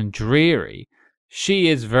dark and dreary, she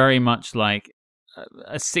is very much like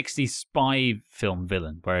a 60s spy film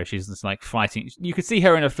villain, where she's just like fighting. You could see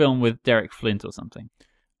her in a film with Derek Flint or something.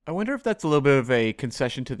 I wonder if that's a little bit of a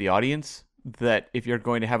concession to the audience, that if you're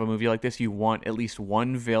going to have a movie like this, you want at least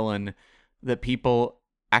one villain that people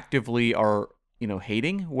actively are,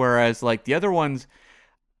 hating. Whereas like the other ones,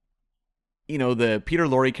 the Peter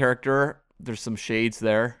Lorre character, there's some shades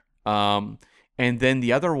there. And then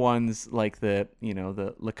the other ones, like the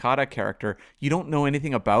Lakata character, you don't know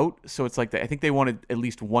anything about. So it's like I think they wanted at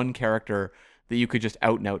least one character that you could just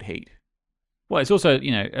out and out hate. Well, it's also,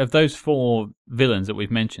 of those four villains that we've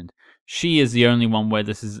mentioned, she is the only one where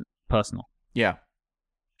this is personal. Yeah.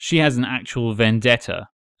 She has an actual vendetta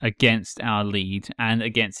against our lead and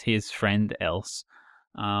against his friend Else.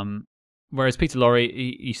 Whereas Peter Lorre,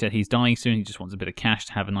 he said he's dying soon. He just wants a bit of cash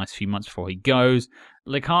to have a nice few months before he goes.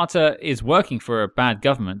 Lakata is working for a bad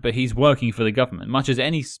government, but he's working for the government. Much as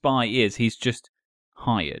any spy is, he's just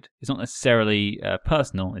hired. It's not necessarily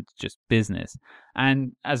personal, it's just business.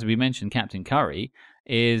 And as we mentioned, Captain Curry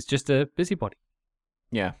is just a busybody.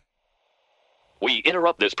 Yeah. We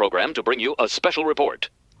interrupt this program to bring you a special report.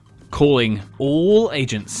 Calling all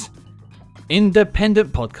agents.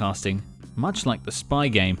 Independent podcasting, much like the spy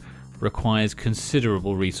game, requires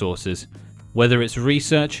considerable resources, whether it's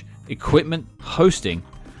research, equipment, hosting,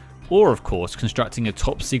 or of course constructing a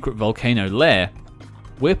top secret volcano lair.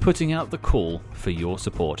 We're putting out the call for your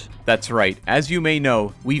support. That's right. As you may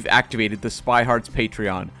know, we've activated the Spy Hearts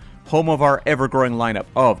Patreon, home of our ever-growing lineup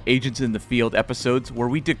of Agents in the Field episodes where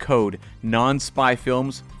we decode non-spy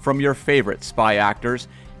films from your favorite spy actors,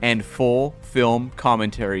 and full film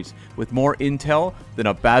commentaries with more intel than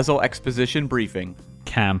a Basil exposition briefing.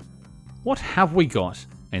 Cam, what have we got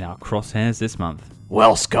in our crosshairs this month?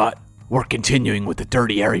 Well, Scott, we're continuing with the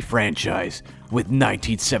Dirty Harry franchise with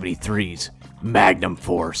 1973's Magnum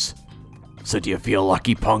Force. So do you feel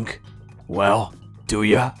lucky, punk? Well, do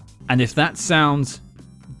ya? And if that sounds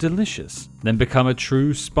delicious, then become a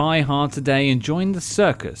true spy hard today and join the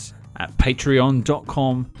circus at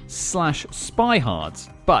patreon.com/spyhards.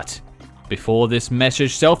 But before this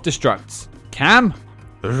message self-destructs, Cam,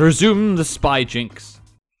 resume the spy jinx.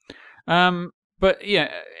 But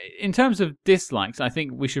yeah, in terms of dislikes, I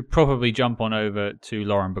think we should probably jump on over to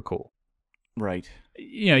Lauren Bacall. Right.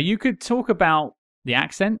 You could talk about the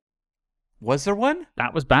accent. Was there one?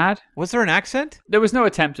 That was bad. Was there an accent? There was no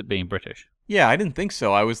attempt at being British. Yeah, I didn't think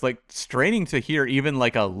so. I was like straining to hear even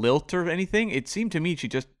like a lilt or anything. It seemed to me she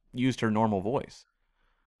just used her normal voice.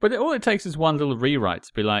 But all it takes is one little rewrite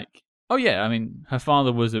to be like, oh yeah, I mean, her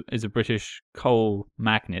father is a British coal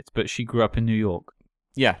magnate, but she grew up in New York.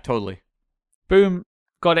 Yeah, totally. Boom,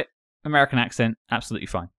 got it. American accent, absolutely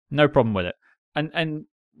fine. No problem with it. And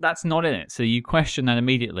that's not in it. So you question that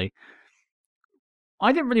immediately.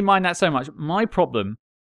 I didn't really mind that so much. My problem,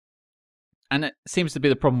 and it seems to be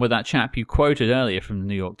the problem with that chap you quoted earlier from the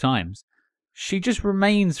New York Times, she just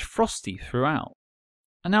remains frosty throughout.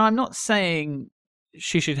 And now I'm not saying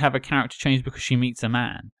she should have a character change because she meets a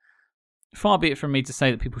man. Far be it from me to say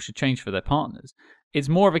that people should change for their partners. It's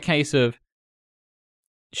more of a case of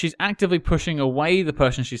she's actively pushing away the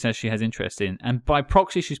person she says she has interest in, and by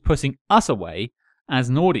proxy she's pushing us away as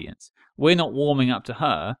an audience. We're not warming up to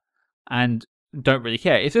her and don't really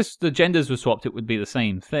care. If just the genders were swapped, it would be the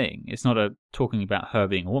same thing. It's not talking about her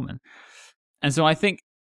being a woman. And so I think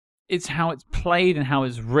it's how it's played and how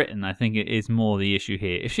it's written, I think it is more the issue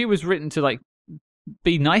here. If she was written to like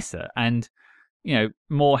be nicer and, you know,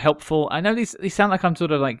 more helpful. I know these sound like I'm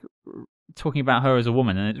sort of like talking about her as a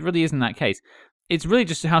woman, and it really isn't that case. It's really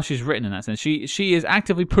just how she's written in that sense. She is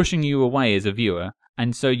actively pushing you away as a viewer,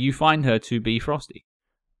 and so you find her to be frosty.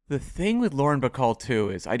 The thing with Lauren Bacall, too,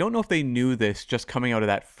 is I don't know if they knew this just coming out of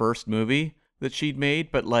that first movie that she'd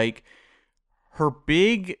made, but like her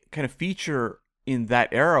big kind of feature in that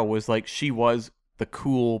era was like she was the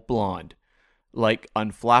cool blonde, like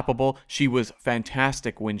unflappable. She was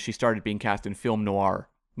fantastic when she started being cast in film noir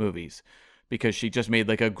movies because she just made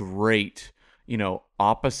like a great, you know,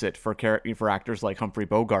 opposite for actors like Humphrey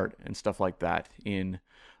Bogart and stuff like that in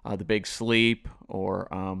The Big Sleep or,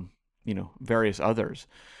 you know, various others.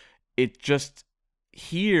 It just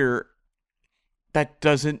here that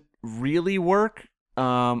doesn't really work.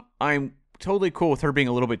 I'm totally cool with her being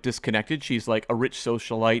a little bit disconnected. She's like a rich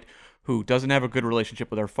socialite who doesn't have a good relationship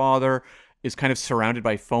with her father, is kind of surrounded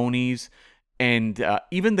by phonies. And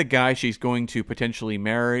even the guy she's going to potentially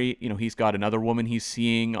marry, you know, he's got another woman he's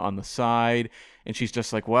seeing on the side. And she's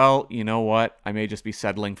just like, well, you know what? I may just be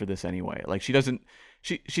settling for this anyway. Like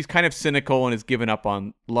she's kind of cynical and has given up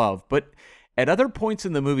on love. But at other points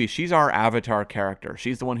in the movie, she's our Avatar character.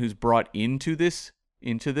 She's the one who's brought into this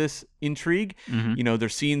intrigue. Mm-hmm. You know,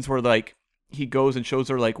 there's scenes where like he goes and shows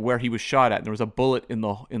her like where he was shot at, and there was a bullet in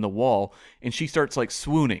the wall, and she starts like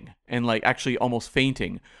swooning and like actually almost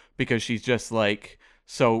fainting because she's just like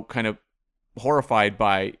so kind of horrified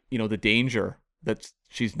by, you know, the danger that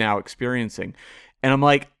she's now experiencing. And I'm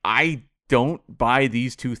like, I don't buy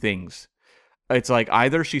these two things. It's like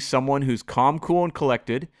either she's someone who's calm, cool, and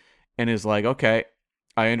collected and is like, okay,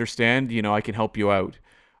 I understand, you know, I can help you out.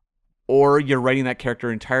 Or you're writing that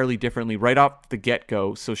character entirely differently right off the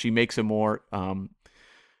get-go, so she makes a more,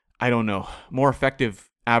 I don't know, more effective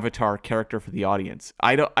Avatar character for the audience.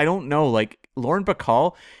 I don't know, like, Lauren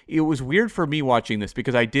Bacall, it was weird for me watching this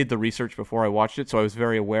because I did the research before I watched it, so I was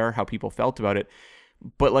very aware how people felt about it.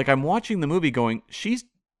 But, like, I'm watching the movie going, she's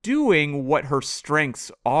doing what her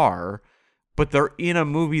strengths are, but they're in a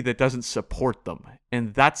movie that doesn't support them,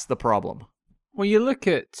 and that's the problem. Well, you look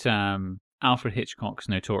at Alfred Hitchcock's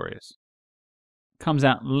Notorious. Comes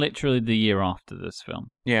out literally the year after this film.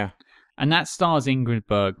 Yeah. And that stars Ingrid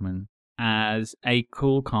Bergman as a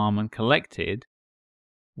cool, calm, and collected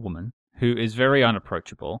woman who is very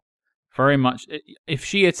unapproachable. Very much, if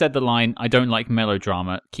she had said the line, I don't like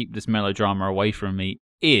melodrama, keep this melodrama away from me,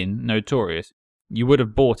 in Notorious, you would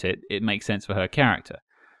have bought it. It makes sense for her character.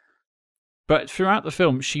 But throughout the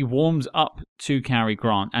film, she warms up to Cary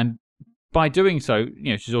Grant, and by doing so,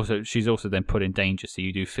 you know, she's also then put in danger, so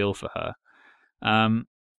you do feel for her.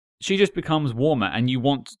 She just becomes warmer, and you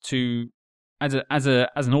want to, as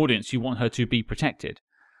an audience, you want her to be protected.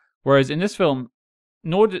 Whereas in this film,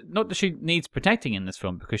 not that she needs protecting in this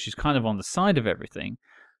film because she's kind of on the side of everything,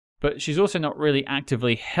 but she's also not really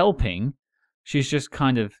actively helping. She's just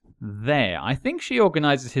kind of there. I think she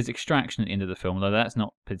organizes his extraction into the film, though that's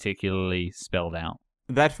not particularly spelled out.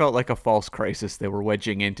 That felt like a false crisis they were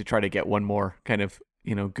wedging in to try to get one more kind of,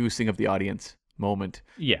 you know, goosing of the audience moment.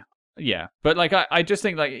 Yeah. But like, I just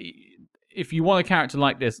think like, if you want a character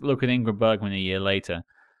like this, look at Ingrid Bergman a year later.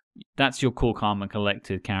 That's your cool, calm, and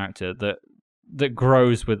collected character that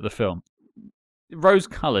grows with the film. Rose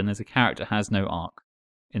Cullen as a character has no arc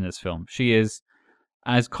in this film. She is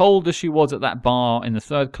as cold as she was at that bar in the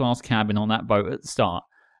third-class cabin on that boat at the start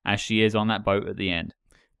as she is on that boat at the end.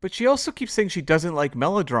 But she also keeps saying she doesn't like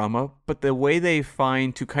melodrama, but the way they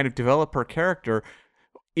find to kind of develop her character,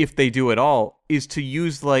 if they do at all, is to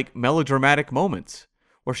use like melodramatic moments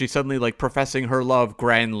where she's suddenly like professing her love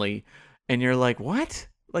grandly. And you're like, what?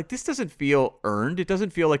 Like, this doesn't feel earned. It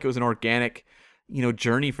doesn't feel like it was an organic, you know,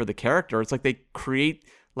 journey for the character. It's like they create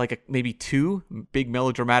like maybe two big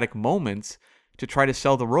melodramatic moments to try to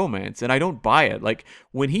sell the romance. And I don't buy it. Like,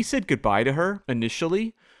 when he said goodbye to her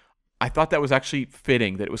initially, I thought that was actually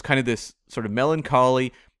fitting, that it was kind of this sort of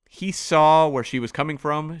melancholy. he saw where she was coming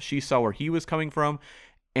from, she saw where he was coming from,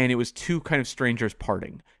 and it was two kind of strangers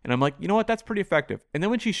parting. And I'm like, you know what, that's pretty effective. And then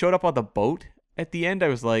when she showed up on the boat at the end, I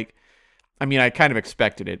was like, I mean, I kind of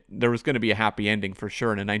expected it. There was going to be a happy ending for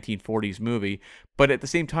sure in a 1940s movie. But at the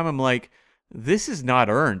same time, I'm like, this is not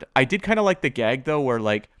earned. I did kind of like the gag, though, where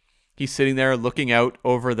like he's sitting there looking out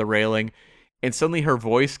over the railing and suddenly her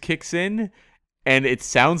voice kicks in and it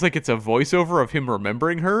sounds like it's a voiceover of him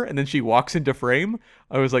remembering her. And then she walks into frame.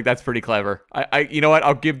 I was like, that's pretty clever. You know what?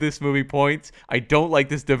 I'll give this movie points. I don't like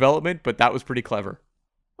this development, but that was pretty clever.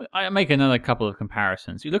 I make another couple of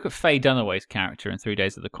comparisons. You look at Faye Dunaway's character in 3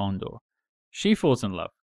 Days of the Condor. She falls in love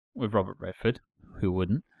with Robert Redford. Who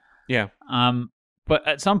wouldn't? Yeah. But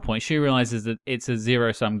at some point, she realizes that it's a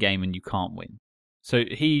zero-sum game and you can't win. So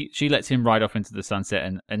she lets him ride off into the sunset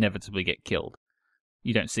and inevitably get killed.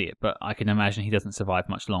 You don't see it, but I can imagine he doesn't survive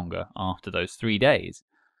much longer after those 3 days.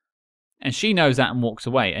 And she knows that and walks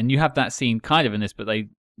away. And you have that scene kind of in this, but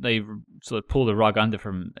they sort of pull the rug under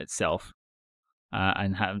from itself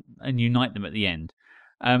and unite them at the end.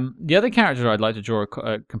 The other character I'd like to draw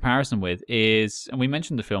a comparison with is, and we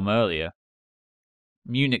mentioned the film earlier,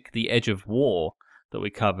 Munich, The Edge of War, that we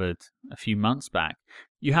covered a few months back.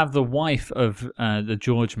 You have the wife of the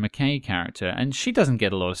George McKay character, and she doesn't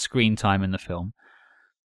get a lot of screen time in the film.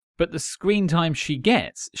 But the screen time she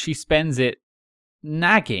gets, she spends it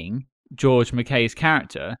nagging George McKay's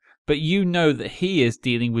character, but you know that he is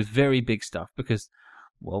dealing with very big stuff because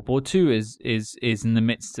World War II is in the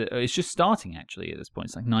midst of, it's just starting actually at this point.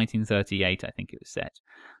 It's like 1938, I think it was set.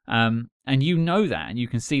 And you know that, and you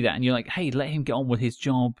can see that, and you're like, hey, let him get on with his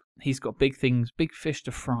job. He's got big things, big fish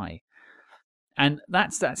to fry. And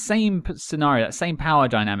that's that same scenario, that same power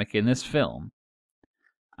dynamic in this film.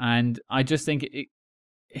 And I just think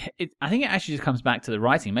I think it actually just comes back to the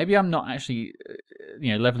writing. Maybe I'm not actually,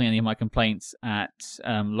 leveling any of my complaints at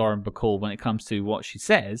Lauren Bacall when it comes to what she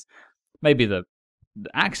says. Maybe the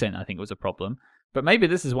accent, I think, was a problem. But maybe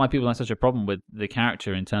this is why people have such a problem with the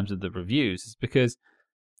character in terms of the reviews, is because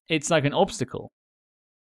it's like an obstacle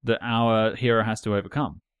that our hero has to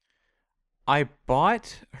overcome. I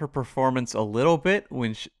bought her performance a little bit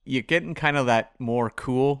when you're getting kind of that more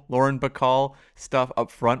cool Lauren Bacall stuff up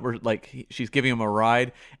front where like she's giving him a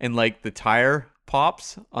ride and like the tire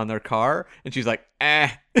pops on their car and she's like,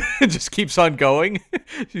 and just keeps on going.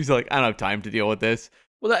 She's like, I don't have time to deal with this.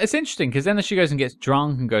 Well, it's interesting because then she goes and gets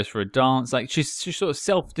drunk and goes for a dance. Like she's sort of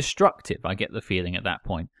self-destructive, I get the feeling at that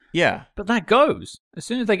point. Yeah. But that goes. As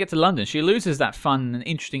soon as they get to London, she loses that fun and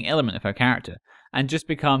interesting element of her character and just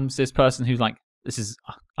becomes this person who's like,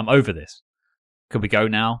 I'm over this. Could we go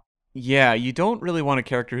now? Yeah, you don't really want a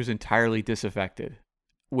character who's entirely disaffected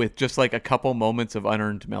with just like a couple moments of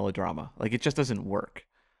unearned melodrama. Like it just doesn't work.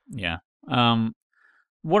 Yeah.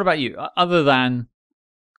 What about you? Other than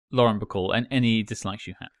Lauren Bacall and any dislikes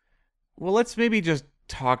you have? Well, let's maybe just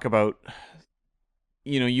talk about,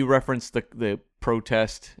 you referenced the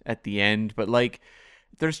protest at the end, but like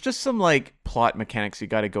there's just some like plot mechanics you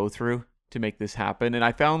got to go through to make this happen. And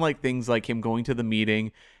I found like things like him going to the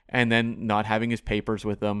meeting and then not having his papers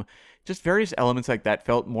with him, just various elements like that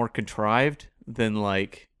felt more contrived than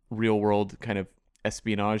like real world kind of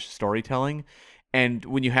espionage storytelling. And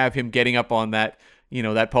when you have him getting up on that,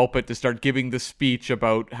 that pulpit to start giving the speech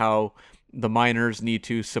about how the miners need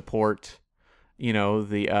to support,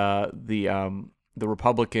 the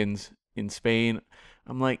Republicans in Spain,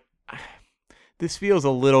 I'm like, this feels a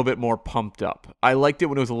little bit more pumped up. I liked it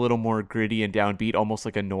when it was a little more gritty and downbeat, almost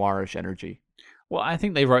like a noirish energy. Well, I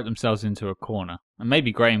think they wrote themselves into a corner. And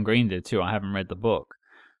maybe Graham Greene did too. I haven't read the book.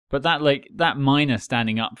 But that miner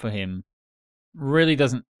standing up for him really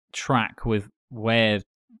doesn't track with where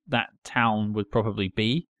that town would probably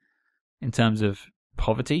be in terms of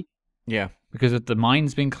poverty. Yeah. Because if the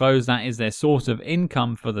mine's been closed, that is their source of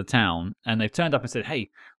income for the town. And they've turned up and said, hey,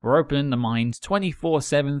 we're opening the mines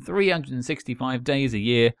 24/7, 365 days a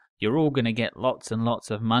year. You're all going to get lots and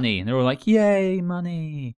lots of money. And they're all like, yay,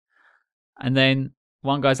 money. And then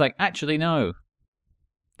one guy's like, actually, no,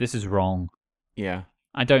 this is wrong. Yeah.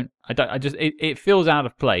 It feels out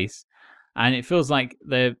of place. And it feels like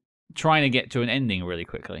they're trying to get to an ending really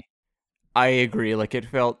quickly. I agree. Like it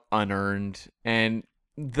felt unearned. And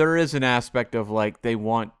there is an aspect of like they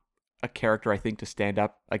want a character, I think, to stand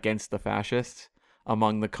up against the fascists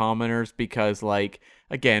among the commoners because, like,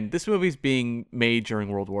 again, this movie's being made during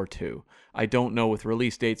World War II. I don't know with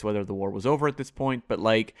release dates whether the war was over at this point, but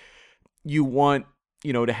like you want,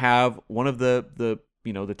 to have one of the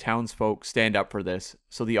townsfolk stand up for this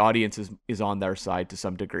so the audience is on their side to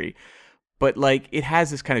some degree. But like it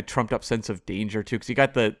has this kind of trumped up sense of danger too because you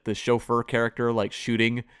got the chauffeur character like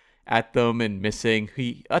shooting at them and missing.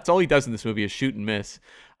 That's all he does in this movie is shoot and miss.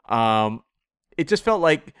 It just felt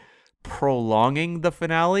like prolonging the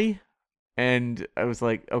finale, and I was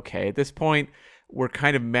like, okay, at this point, we're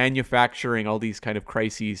kind of manufacturing all these kind of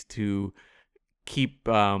crises to keep,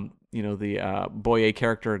 the Boye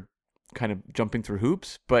character kind of jumping through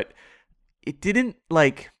hoops, but it didn't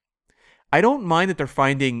I don't mind that they're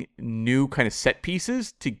finding new kind of set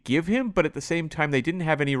pieces to give him, but at the same time, they didn't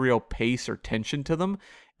have any real pace or tension to them,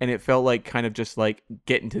 and it felt like kind of just like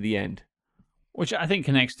getting to the end. Which I think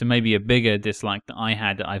connects to maybe a bigger dislike that I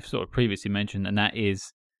had that I've sort of previously mentioned, and that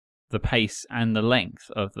is the pace and the length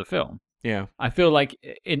of the film. Yeah. I feel like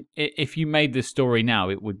if you made this story now,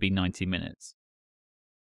 it would be 90 minutes.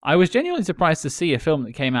 I was genuinely surprised to see a film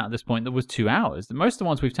that came out at this point that was 2 hours. Most of the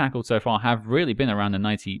ones we've tackled so far have really been around the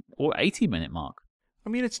 90 or 80-minute mark. I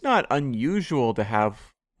mean, it's not unusual to have,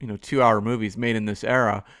 2-hour movies made in this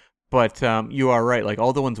era, but you are right. Like,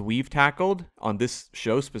 all the ones we've tackled on this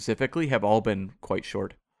show specifically have all been quite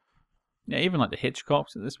short. Yeah, even like the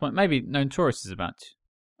Hitchcocks at this point. Maybe Notorious is about,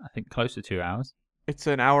 I think, close to 2 hours. It's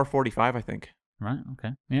an hour 45, I think. Right,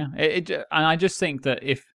 okay. Yeah, and I just think that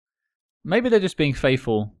if maybe they're just being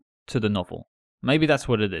faithful to the novel. Maybe that's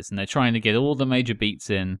what it is, and they're trying to get all the major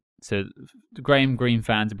beats in, so the Graham Greene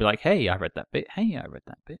fans would be like, hey, I read that bit, hey, I read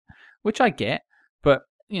that bit, which I get, but,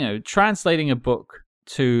 translating a book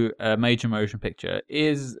to a major motion picture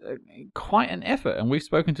is quite an effort, and we've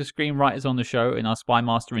spoken to screenwriters on the show in our Spy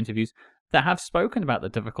Master interviews that have spoken about the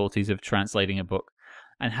difficulties of translating a book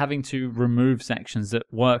and having to remove sections that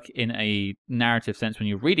work in a narrative sense when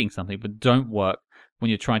you're reading something, but don't work when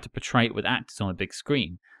you're trying to portray it with actors on a big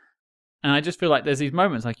screen. And I just feel like there's these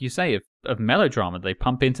moments, like you say, of melodrama they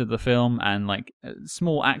pump into the film, and like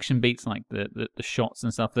small action beats, like the shots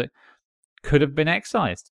and stuff that could have been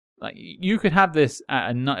excised. Like you could have this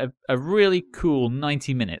at a really cool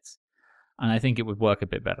 90 minutes, and I think it would work a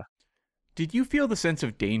bit better. Did you feel the sense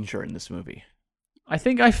of danger in this movie? I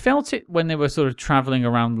think I felt it when they were sort of traveling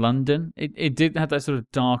around London. It did have that sort of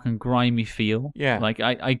dark and grimy feel. Yeah. Like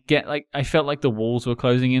I felt like the walls were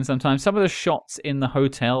closing in sometimes. Some of the shots in the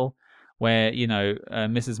hotel where,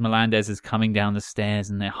 Mrs. Melendez is coming down the stairs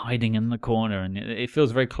and they're hiding in the corner, and it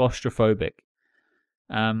feels very claustrophobic.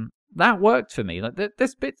 That worked for me. Like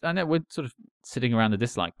there's bits, I know we're sort of sitting around the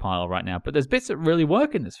dislike pile right now, but there's bits that really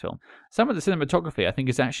work in this film. Some of the cinematography I think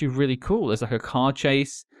is actually really cool. There's like a car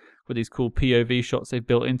chase with these cool POV shots they've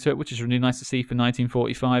built into it, which is really nice to see for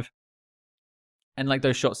 1945. And like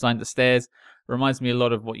those shots down the stairs reminds me a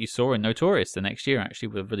lot of what you saw in Notorious the next year, actually,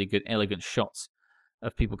 with really good, elegant shots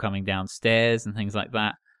of people coming downstairs and things like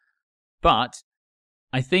that. But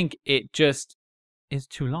I think it just is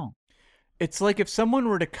too long. It's like if someone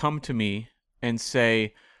were to come to me and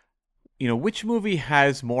say, which movie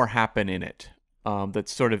has more happen in it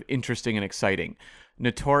that's sort of interesting and exciting,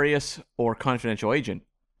 Notorious or Confidential Agent?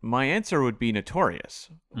 My answer would be Notorious,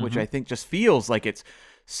 which I think just feels like it's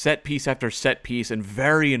set piece after set piece and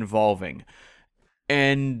very involving.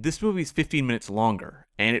 And this movie's 15 minutes longer,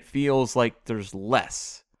 and it feels like there's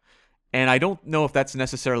less. And I don't know if that's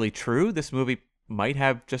necessarily true. This movie might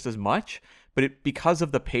have just as much, but because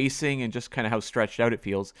of the pacing and just kind of how stretched out it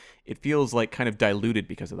feels like kind of diluted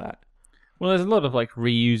because of that. Well, there's a lot of like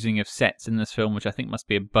reusing of sets in this film, which I think must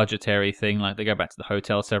be a budgetary thing. Like they go back to the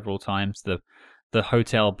hotel several times. The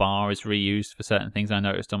hotel bar is reused for certain things I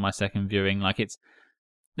noticed on my second viewing. Like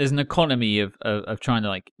there's an economy of trying to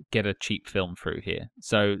like get a cheap film through here.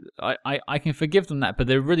 So I can forgive them that, but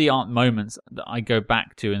there really aren't moments that I go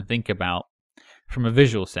back to and think about from a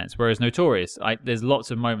visual sense. Whereas Notorious, there's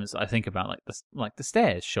lots of moments I think about, like the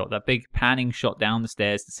stairs shot, that big panning shot down the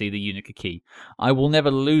stairs to see the Unica key. I will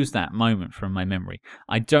never lose that moment from my memory.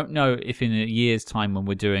 I don't know if in a year's time when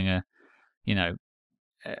we're doing a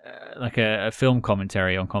film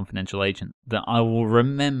commentary on Confidential Agent, that I will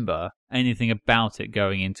remember anything about it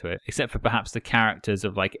going into it, except for perhaps the characters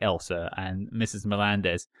of like Elsa and Mrs.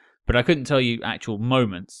 Melendez. But I couldn't tell you actual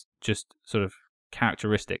moments, just sort of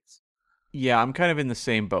characteristics. Yeah, I'm kind of in the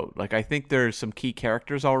same boat. Like, I think there's some key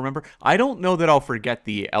characters I'll remember. I don't know that I'll forget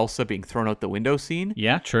the Elsa being thrown out the window scene.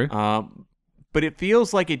 Yeah, true. But it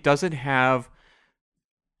feels like it doesn't have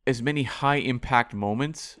as many high impact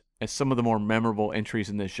moments as some of the more memorable entries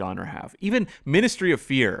in this genre have. Even Ministry of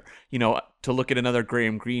Fear, to look at another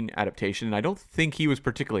Graham Greene adaptation, and I don't think he was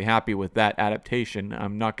particularly happy with that adaptation.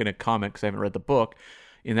 I'm not going to comment because I haven't read the book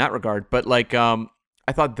in that regard. But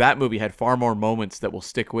I thought that movie had far more moments that will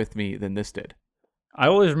stick with me than this did. I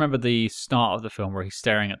always remember the start of the film where he's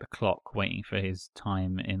staring at the clock, waiting for his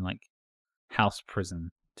time in like house prison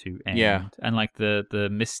to end. Yeah. And like the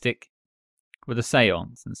mystic with the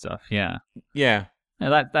seance and stuff. Yeah. Yeah.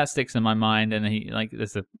 that sticks in my mind. And he like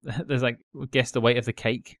there's like guess the weight of the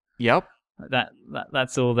cake. Yep.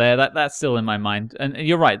 That's all there. That's still in my mind. And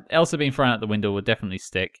you're right. Elsa being thrown out the window would definitely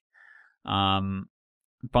stick. Barring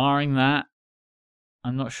that,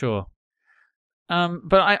 I'm not sure.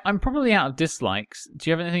 But I'm probably out of dislikes. Do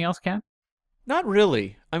you have anything else, Cam? Not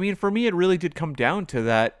really. I mean, for me, it really did come down to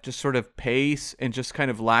that just sort of pace and just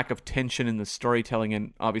kind of lack of tension in the storytelling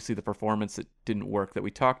and obviously the performance that didn't work that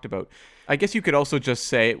we talked about. I guess you could also just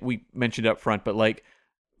say, we mentioned up front, but like,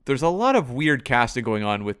 there's a lot of weird casting going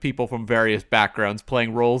on with people from various backgrounds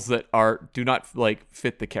playing roles that do not like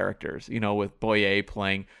fit the characters. You know, with Boye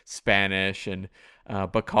playing Spanish and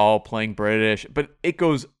Bacall playing British, but it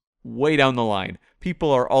goes way down the line.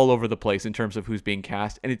 People are all over the place in terms of who's being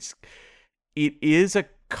cast, and it is a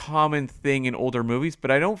common thing in older movies,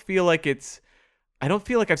 but I don't feel like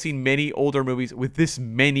I've seen many older movies with this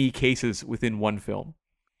many cases within one film.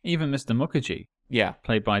 Even Mr. Mukherjee, Yeah.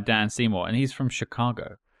 played by Dan Seymour, and he's from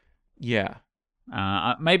Chicago. Yeah.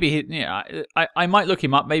 Maybe I might look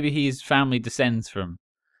him up. Maybe his family descends from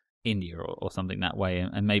India or something that way,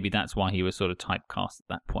 and maybe that's why he was sort of typecast at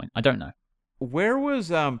that point. I don't know. Where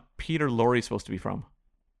was Peter Lorre supposed to be from?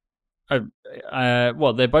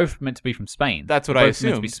 Well, they're both meant to be from Spain. That's what They're I both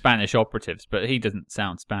meant to be assumed. Spanish operatives, but he doesn't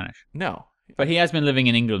sound Spanish. No. But he has been living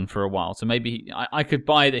in England for a while, so maybe I could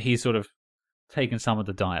buy that he's sort of taken some of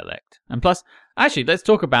the dialect. And plus, actually, let's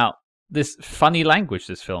talk about this funny language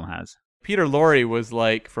this film has. Peter Lorre was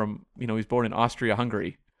like from, he's born in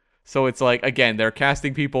Austria-Hungary. So it's like, again, they're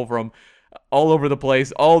casting people from all over the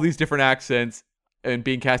place, all these different accents, and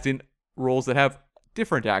being cast in roles that have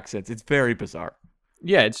different accents. It's very bizarre.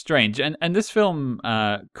 Yeah, it's strange. And this film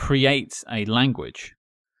creates a language,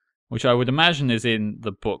 which I would imagine is in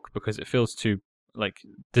the book because it feels too like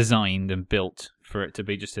designed and built for it to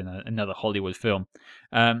be just in another Hollywood film.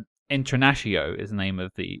 Intranatio is the name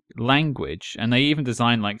of the language, and they even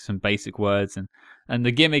design like some basic words, and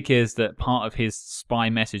the gimmick is that part of his spy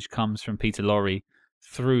message comes from Peter Lorre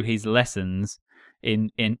through his lessons in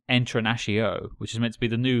Intranatio, which is meant to be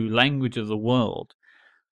the new language of the world.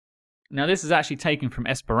 Now, this is actually taken from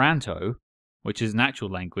Esperanto, which is an actual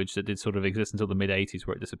language that did sort of exist until the mid-80s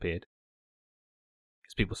where it disappeared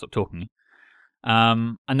because people stopped talking.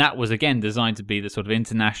 And that was, again, designed to be the sort of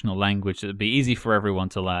international language that would be easy for everyone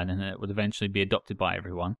to learn and it would eventually be adopted by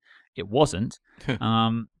everyone. It wasn't.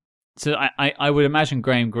 So I would imagine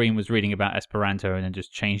Graham Greene was reading about Esperanto and then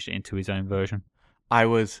just changed it into his own version. I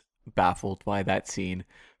was baffled by that scene.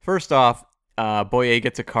 First off, Boye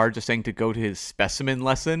gets a card just saying to go to his specimen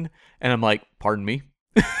lesson, and I'm like, pardon me?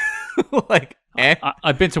 Like, eh?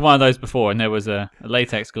 I've been to one of those before, and there was a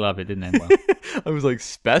latex glove. It didn't end well. I was like,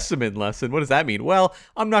 specimen lesson? What does that mean? Well,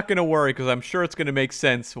 I'm not going to worry because I'm sure it's going to make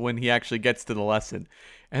sense when he actually gets to the lesson.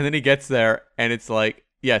 And then he gets there, and it's like,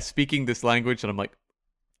 yeah, speaking this language, and I'm like,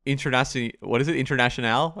 what is it?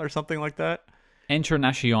 International or something like that?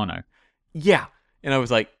 Internaciono. Yeah. And I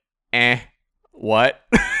was like, what?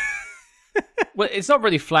 Well, it's not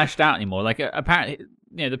really flashed out anymore. Like, apparently,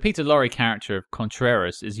 the Peter Lorre character of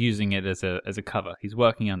Contreras is using it as a cover. He's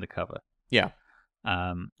working undercover. Yeah.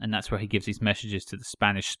 And that's where he gives these messages to the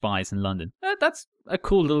Spanish spies in London. That's a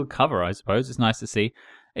cool little cover, I suppose. It's nice to see.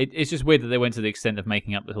 It's just weird that they went to the extent of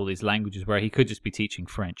making up all these languages where he could just be teaching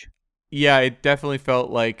French. Yeah, it definitely felt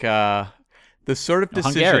like the sort of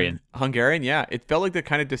decision... Hungarian, yeah. It felt like the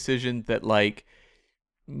kind of decision that, like,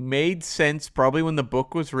 made sense probably when the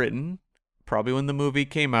book was written, probably when the movie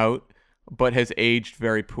came out, but has aged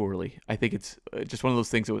very poorly. I think it's just one of those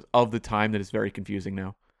things that was of the time that is very confusing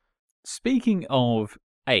now. Speaking of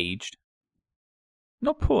aged,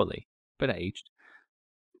 not poorly, but aged,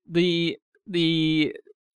 the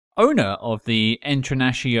owner of the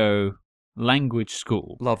Entrenatio language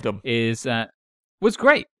school Loved him. was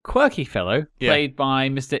great. Quirky fellow, played by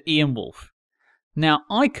Mr. Ian Wolfe. Now,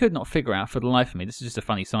 I could not figure out for the life of me, this is just a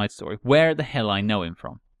funny side story, where the hell I know him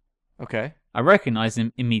from. Okay. I recognized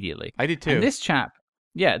him immediately. I did too. And this chap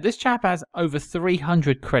has over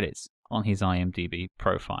 300 credits on his IMDb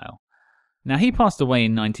profile. Now, he passed away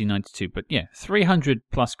in 1992, but 300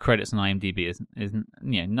 plus credits on IMDb is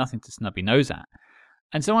nothing to snub your nose at.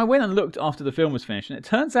 And so I went and looked after the film was finished, and it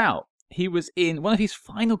turns out he was in one of his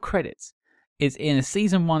final credits is in a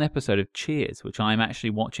season 1 episode of Cheers, which I'm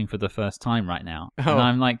actually watching for the first time right now. Oh. And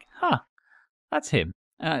I'm like, that's him.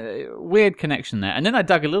 Weird connection there. And then I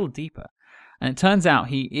dug a little deeper, and it turns out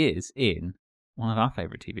he is in one of our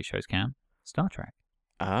favorite TV shows, Cam, Star Trek.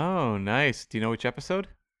 Oh, nice. Do you know which episode?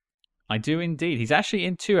 I do indeed. He's actually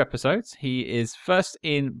in 2 episodes. He is first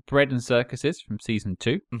in Bread and Circuses from season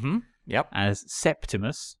 2. Mm-hmm. Yep. As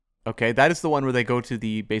Septimus, Okay, that is the one where they go to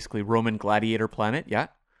the basically Roman gladiator planet. Yeah.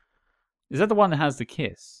 Is that the one that has the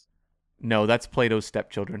kiss? No, that's Plato's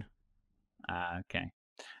Stepchildren. Okay.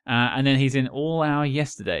 And then he's in All Our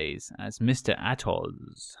Yesterdays as Mr.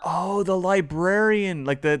 Atos. Oh, the librarian,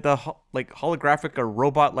 like the like holographic or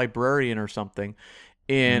robot librarian or something.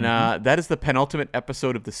 And that is the penultimate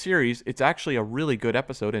episode of the series. It's actually a really good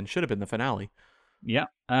episode and should have been the finale. Yeah.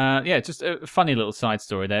 Just a funny little side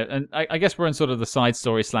story there. And I guess we're in sort of the side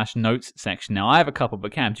story / notes section now. I have a couple,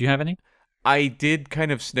 but Cam, do you have any? I did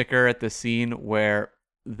kind of snicker at the scene where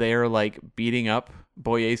they're like beating up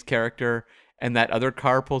Boyer's character, and that other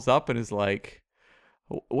car pulls up and is like,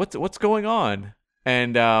 "What's going on?"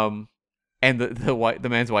 And the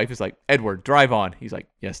man's wife is like, "Edward, drive on." He's like,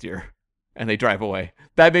 "Yes, dear," and they drive away.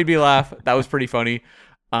 That made me laugh. That was pretty funny.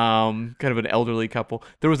 Kind of an elderly couple.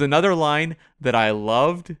 There was another line that I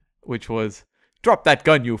loved, which was, "Drop that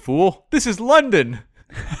gun, you fool! This is London."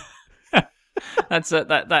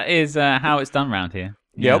 That is how it's done around here.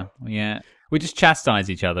 Yep. Yeah. We just chastise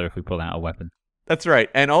each other if we pull out a weapon. That's right.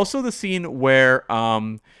 And also the scene where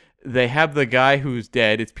they have the guy who's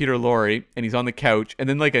dead. It's Peter Lorre, and he's on the couch, and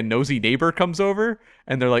then like a nosy neighbor comes over,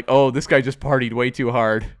 and they're like, "Oh, this guy just partied way too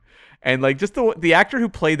hard." And like just the actor who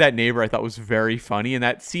played that neighbor, I thought was very funny. And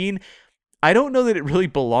that scene, I don't know that it really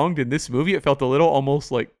belonged in this movie. It felt a little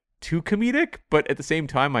almost like too comedic, but at the same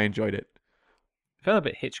time, I enjoyed it. It felt a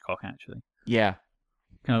bit Hitchcock, actually. Yeah.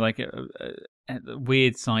 Kind of like a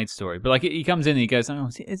weird side story. But like he comes in and he goes, "Oh,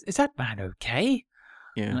 is that man okay?"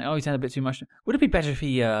 Yeah. And like, "Oh, he's had a bit too much. Would it be better if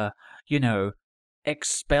he,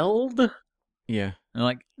 expelled?" Yeah. And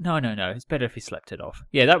like, no, it's better if he slept it off.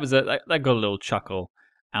 Yeah, that got a little chuckle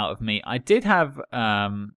out of me. I did have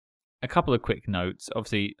a couple of quick notes.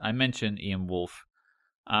 Obviously, I mentioned Ian Wolfe.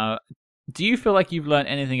 Do you feel like you've learned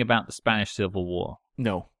anything about the Spanish Civil War?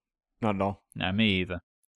 No, not at all. No, me either.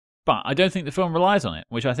 But I don't think the film relies on it,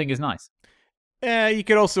 which I think is nice. You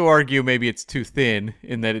could also argue maybe it's too thin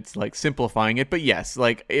in that it's like simplifying it. But yes,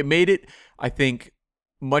 like it made it, I think,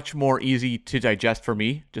 much more easy to digest for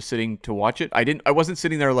me just sitting to watch it. I wasn't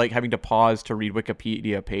sitting there like having to pause to read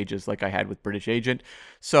Wikipedia pages like I had with British Agent.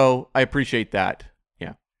 So I appreciate that.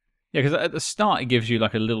 Yeah. Yeah, because at the start it gives you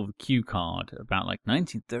like a little cue card about like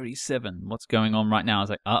 1937, what's going on right now. I was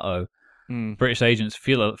like, uh-oh. British Agents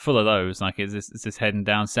full of those. Like, is this heading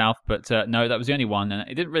down south? But no, that was the only one, and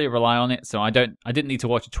it didn't really rely on it. So I didn't need to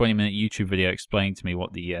watch a 20-minute YouTube video explaining to me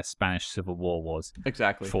what the Spanish Civil War was.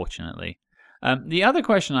 Exactly. Fortunately, the other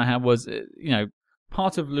question I had was,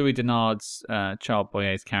 part of Louis Denard's Charles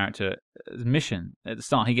Boyer's character's mission at the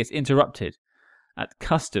start, he gets interrupted at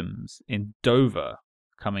customs in Dover,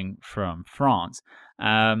 coming from France.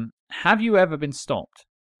 Have you ever been stopped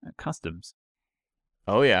at customs?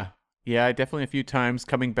 Oh yeah. Yeah, definitely a few times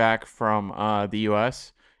coming back from the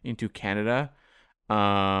U.S. into Canada.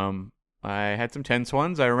 I had some tense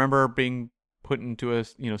ones. I remember being put into a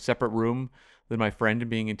separate room with my friend and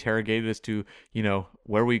being interrogated as to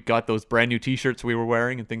where we got those brand new T-shirts we were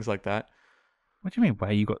wearing and things like that. What do you mean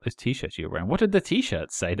where you got those T-shirts you were wearing? What did the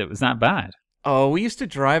T-shirts say that was that bad? Oh, we used to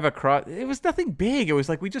drive across. It was nothing big. It was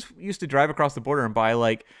like we just used to drive across the border and buy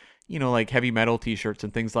like heavy metal T-shirts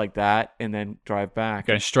and things like that, and then drive back.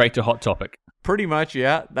 Going straight to Hot Topic. Pretty much,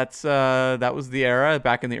 yeah. That was the era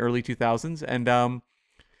back in the early 2000s, and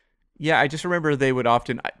yeah, I just remember they would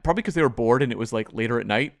often, probably because they were bored and it was like later at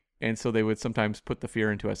night, and so they would sometimes put the fear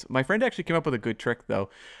into us. My friend actually came up with a good trick though,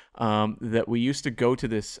 that we used to go to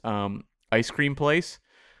this ice cream place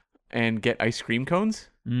and get ice cream cones,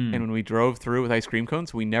 and when we drove through with ice cream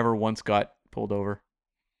cones, we never once got pulled over.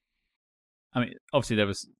 I mean, obviously there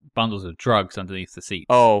was bundles of drugs underneath the seats.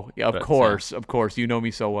 Oh, yeah, of course. You know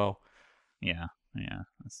me so well. Yeah.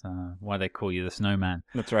 That's why they call you the Snowman.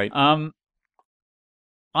 That's right.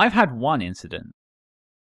 I've had one incident,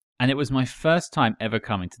 and it was my first time ever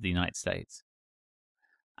coming to the United States.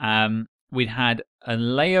 We'd had a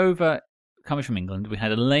layover coming from England. We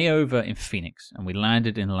had a layover in Phoenix, and we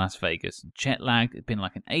landed in Las Vegas. Jet lagged. It'd been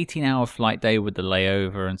like an 18-hour flight day with the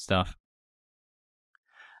layover and stuff.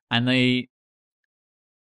 And they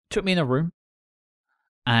took me in a room,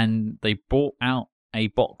 and they brought out a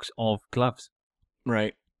box of gloves.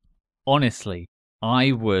 Right. Honestly,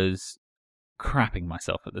 I was crapping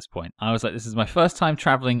myself at this point. I was like, this is my first time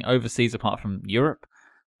traveling overseas apart from Europe.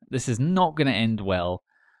 This is not going to end well.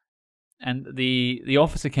 And the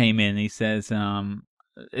officer came in, and he says,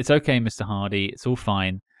 it's okay, Mr. Hardy. It's all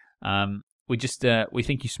fine. We we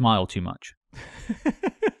think you smile too much.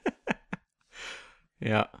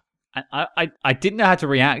 Yeah. I didn't know how to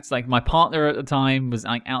react. Like, my partner at the time was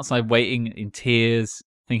like outside waiting in tears,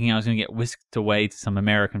 thinking I was going to get whisked away to some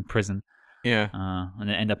American prison. Yeah. And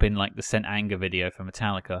then end up in like the Sent Anger video for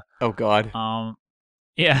Metallica. Oh God.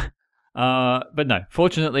 Yeah. But no,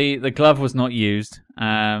 fortunately, the glove was not used.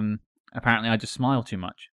 Apparently, I just smile too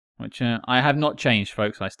much, which I have not changed,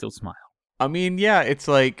 folks. I still smile. I mean, yeah, it's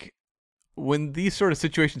like when these sort of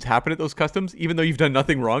situations happen at those customs, even though you've done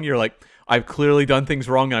nothing wrong, you're like, I've clearly done things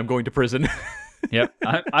wrong and I'm going to prison. Yep,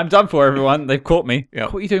 I'm done for, everyone. They've caught me. Yep.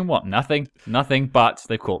 Caught you doing what? Nothing, but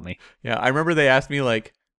they've caught me. Yeah, I remember they asked me,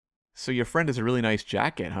 like, so your friend has a really nice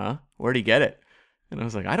jacket, huh? Where'd he get it? And I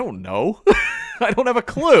was like, I don't know. I don't have a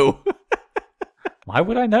clue. Why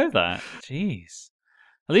would I know that? Jeez.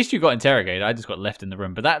 At least you got interrogated. I just got left in the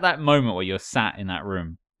room. But that moment where you're sat in that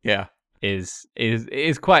room Yeah. is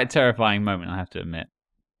quite a terrifying moment, I have to admit.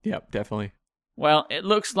 Yep, definitely. Well, it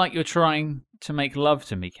looks like you're trying to make love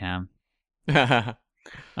to me, Cam.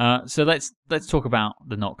 So let's talk about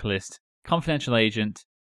the knock list. Confidential Agent.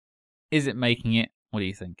 Is it making it? What do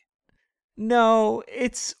you think? No,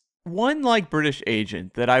 it's one like British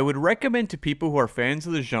Agent that I would recommend to people who are fans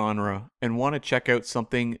of the genre and want to check out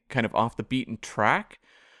something kind of off the beaten track.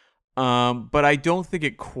 But I don't think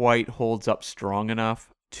it quite holds up strong enough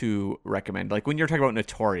to recommend. Like when you're talking about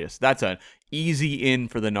Notorious, that's an easy in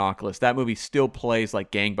for the knock list. That movie still plays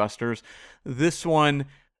like gangbusters. This one,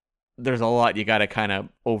 there's a lot you got to kind of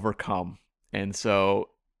overcome. And so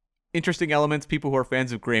interesting elements. People who are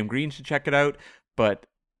fans of Graham Greene should check it out. But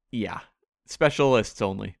yeah, specialists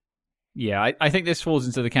only. Yeah, I think this falls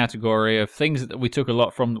into the category of things that we took a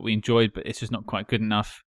lot from that we enjoyed, but it's just not quite good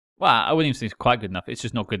enough. Well, I wouldn't even say it's quite good enough. It's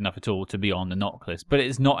just not good enough at all to be on the knock list. But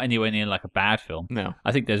it's not anywhere near like a bad film. No.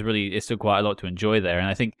 I think it's still quite a lot to enjoy there. And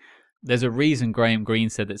I think there's a reason Graham Greene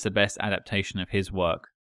said it's the best adaptation of his work.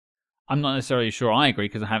 I'm not necessarily sure I agree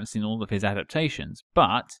because I haven't seen all of his adaptations.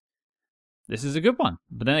 But this is a good one.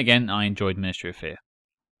 But then again, I enjoyed Ministry of Fear.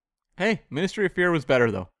 Hey, Ministry of Fear was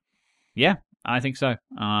better though. Yeah, I think so.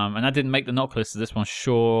 And that didn't make the knock list, so this one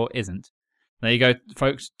sure isn't. There you go,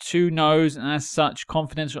 folks. 2 no's, and as such,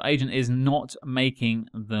 Confidential Agent is not making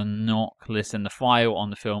the knock list, and the file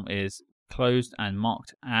on the film is closed and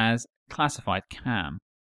marked as classified. Cam,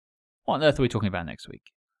 what on earth are we talking about next week?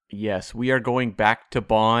 Yes, we are going back to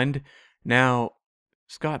Bond. Now,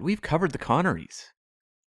 Scott, we've covered the Connerys.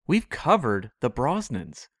 We've covered the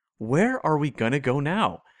Brosnans. Where are we going to go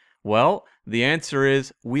now? Well, the answer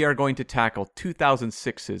is we are going to tackle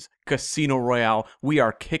 2006's Casino Royale. We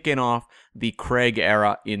are kicking off the Craig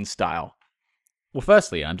era in style. Well,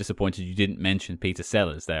 firstly, I'm disappointed you didn't mention Peter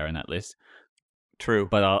Sellers there in that list. True.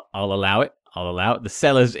 But I'll allow it. The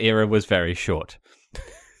Sellers era was very short.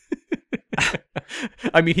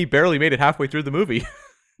 I mean, he barely made it halfway through the movie.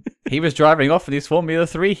 He was driving off in his Formula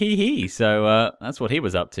 3 hee-hee, so that's what he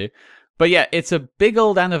was up to. But yeah, it's a big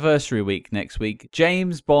old anniversary week next week.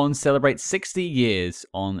 James Bond celebrates 60 years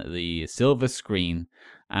on the silver screen.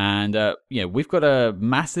 And we've got a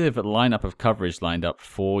massive lineup of coverage lined up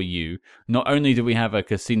for you. Not only do we have a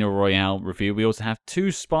Casino Royale review, we also have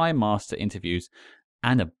 2 Spy Master interviews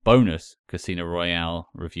and a bonus Casino Royale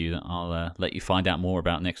review that I'll let you find out more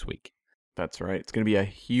about next week. That's right. It's going to be a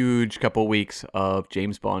huge couple weeks of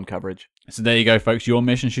James Bond coverage. So there you go, folks. Your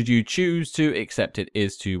mission, should you choose to accept it,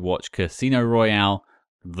 is to watch Casino Royale,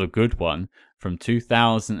 the good one, from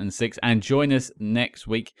 2006, and join us next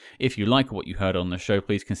week. If you like what you heard on the show,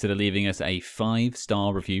 please consider leaving us a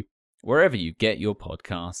 5-star review wherever you get your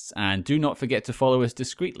podcasts. And do not forget to follow us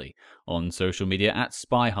discreetly on social media at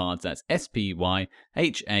SpyHards. That's SPYHARDS.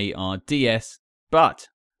 But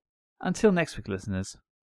until next week, listeners,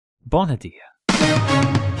 bon dia.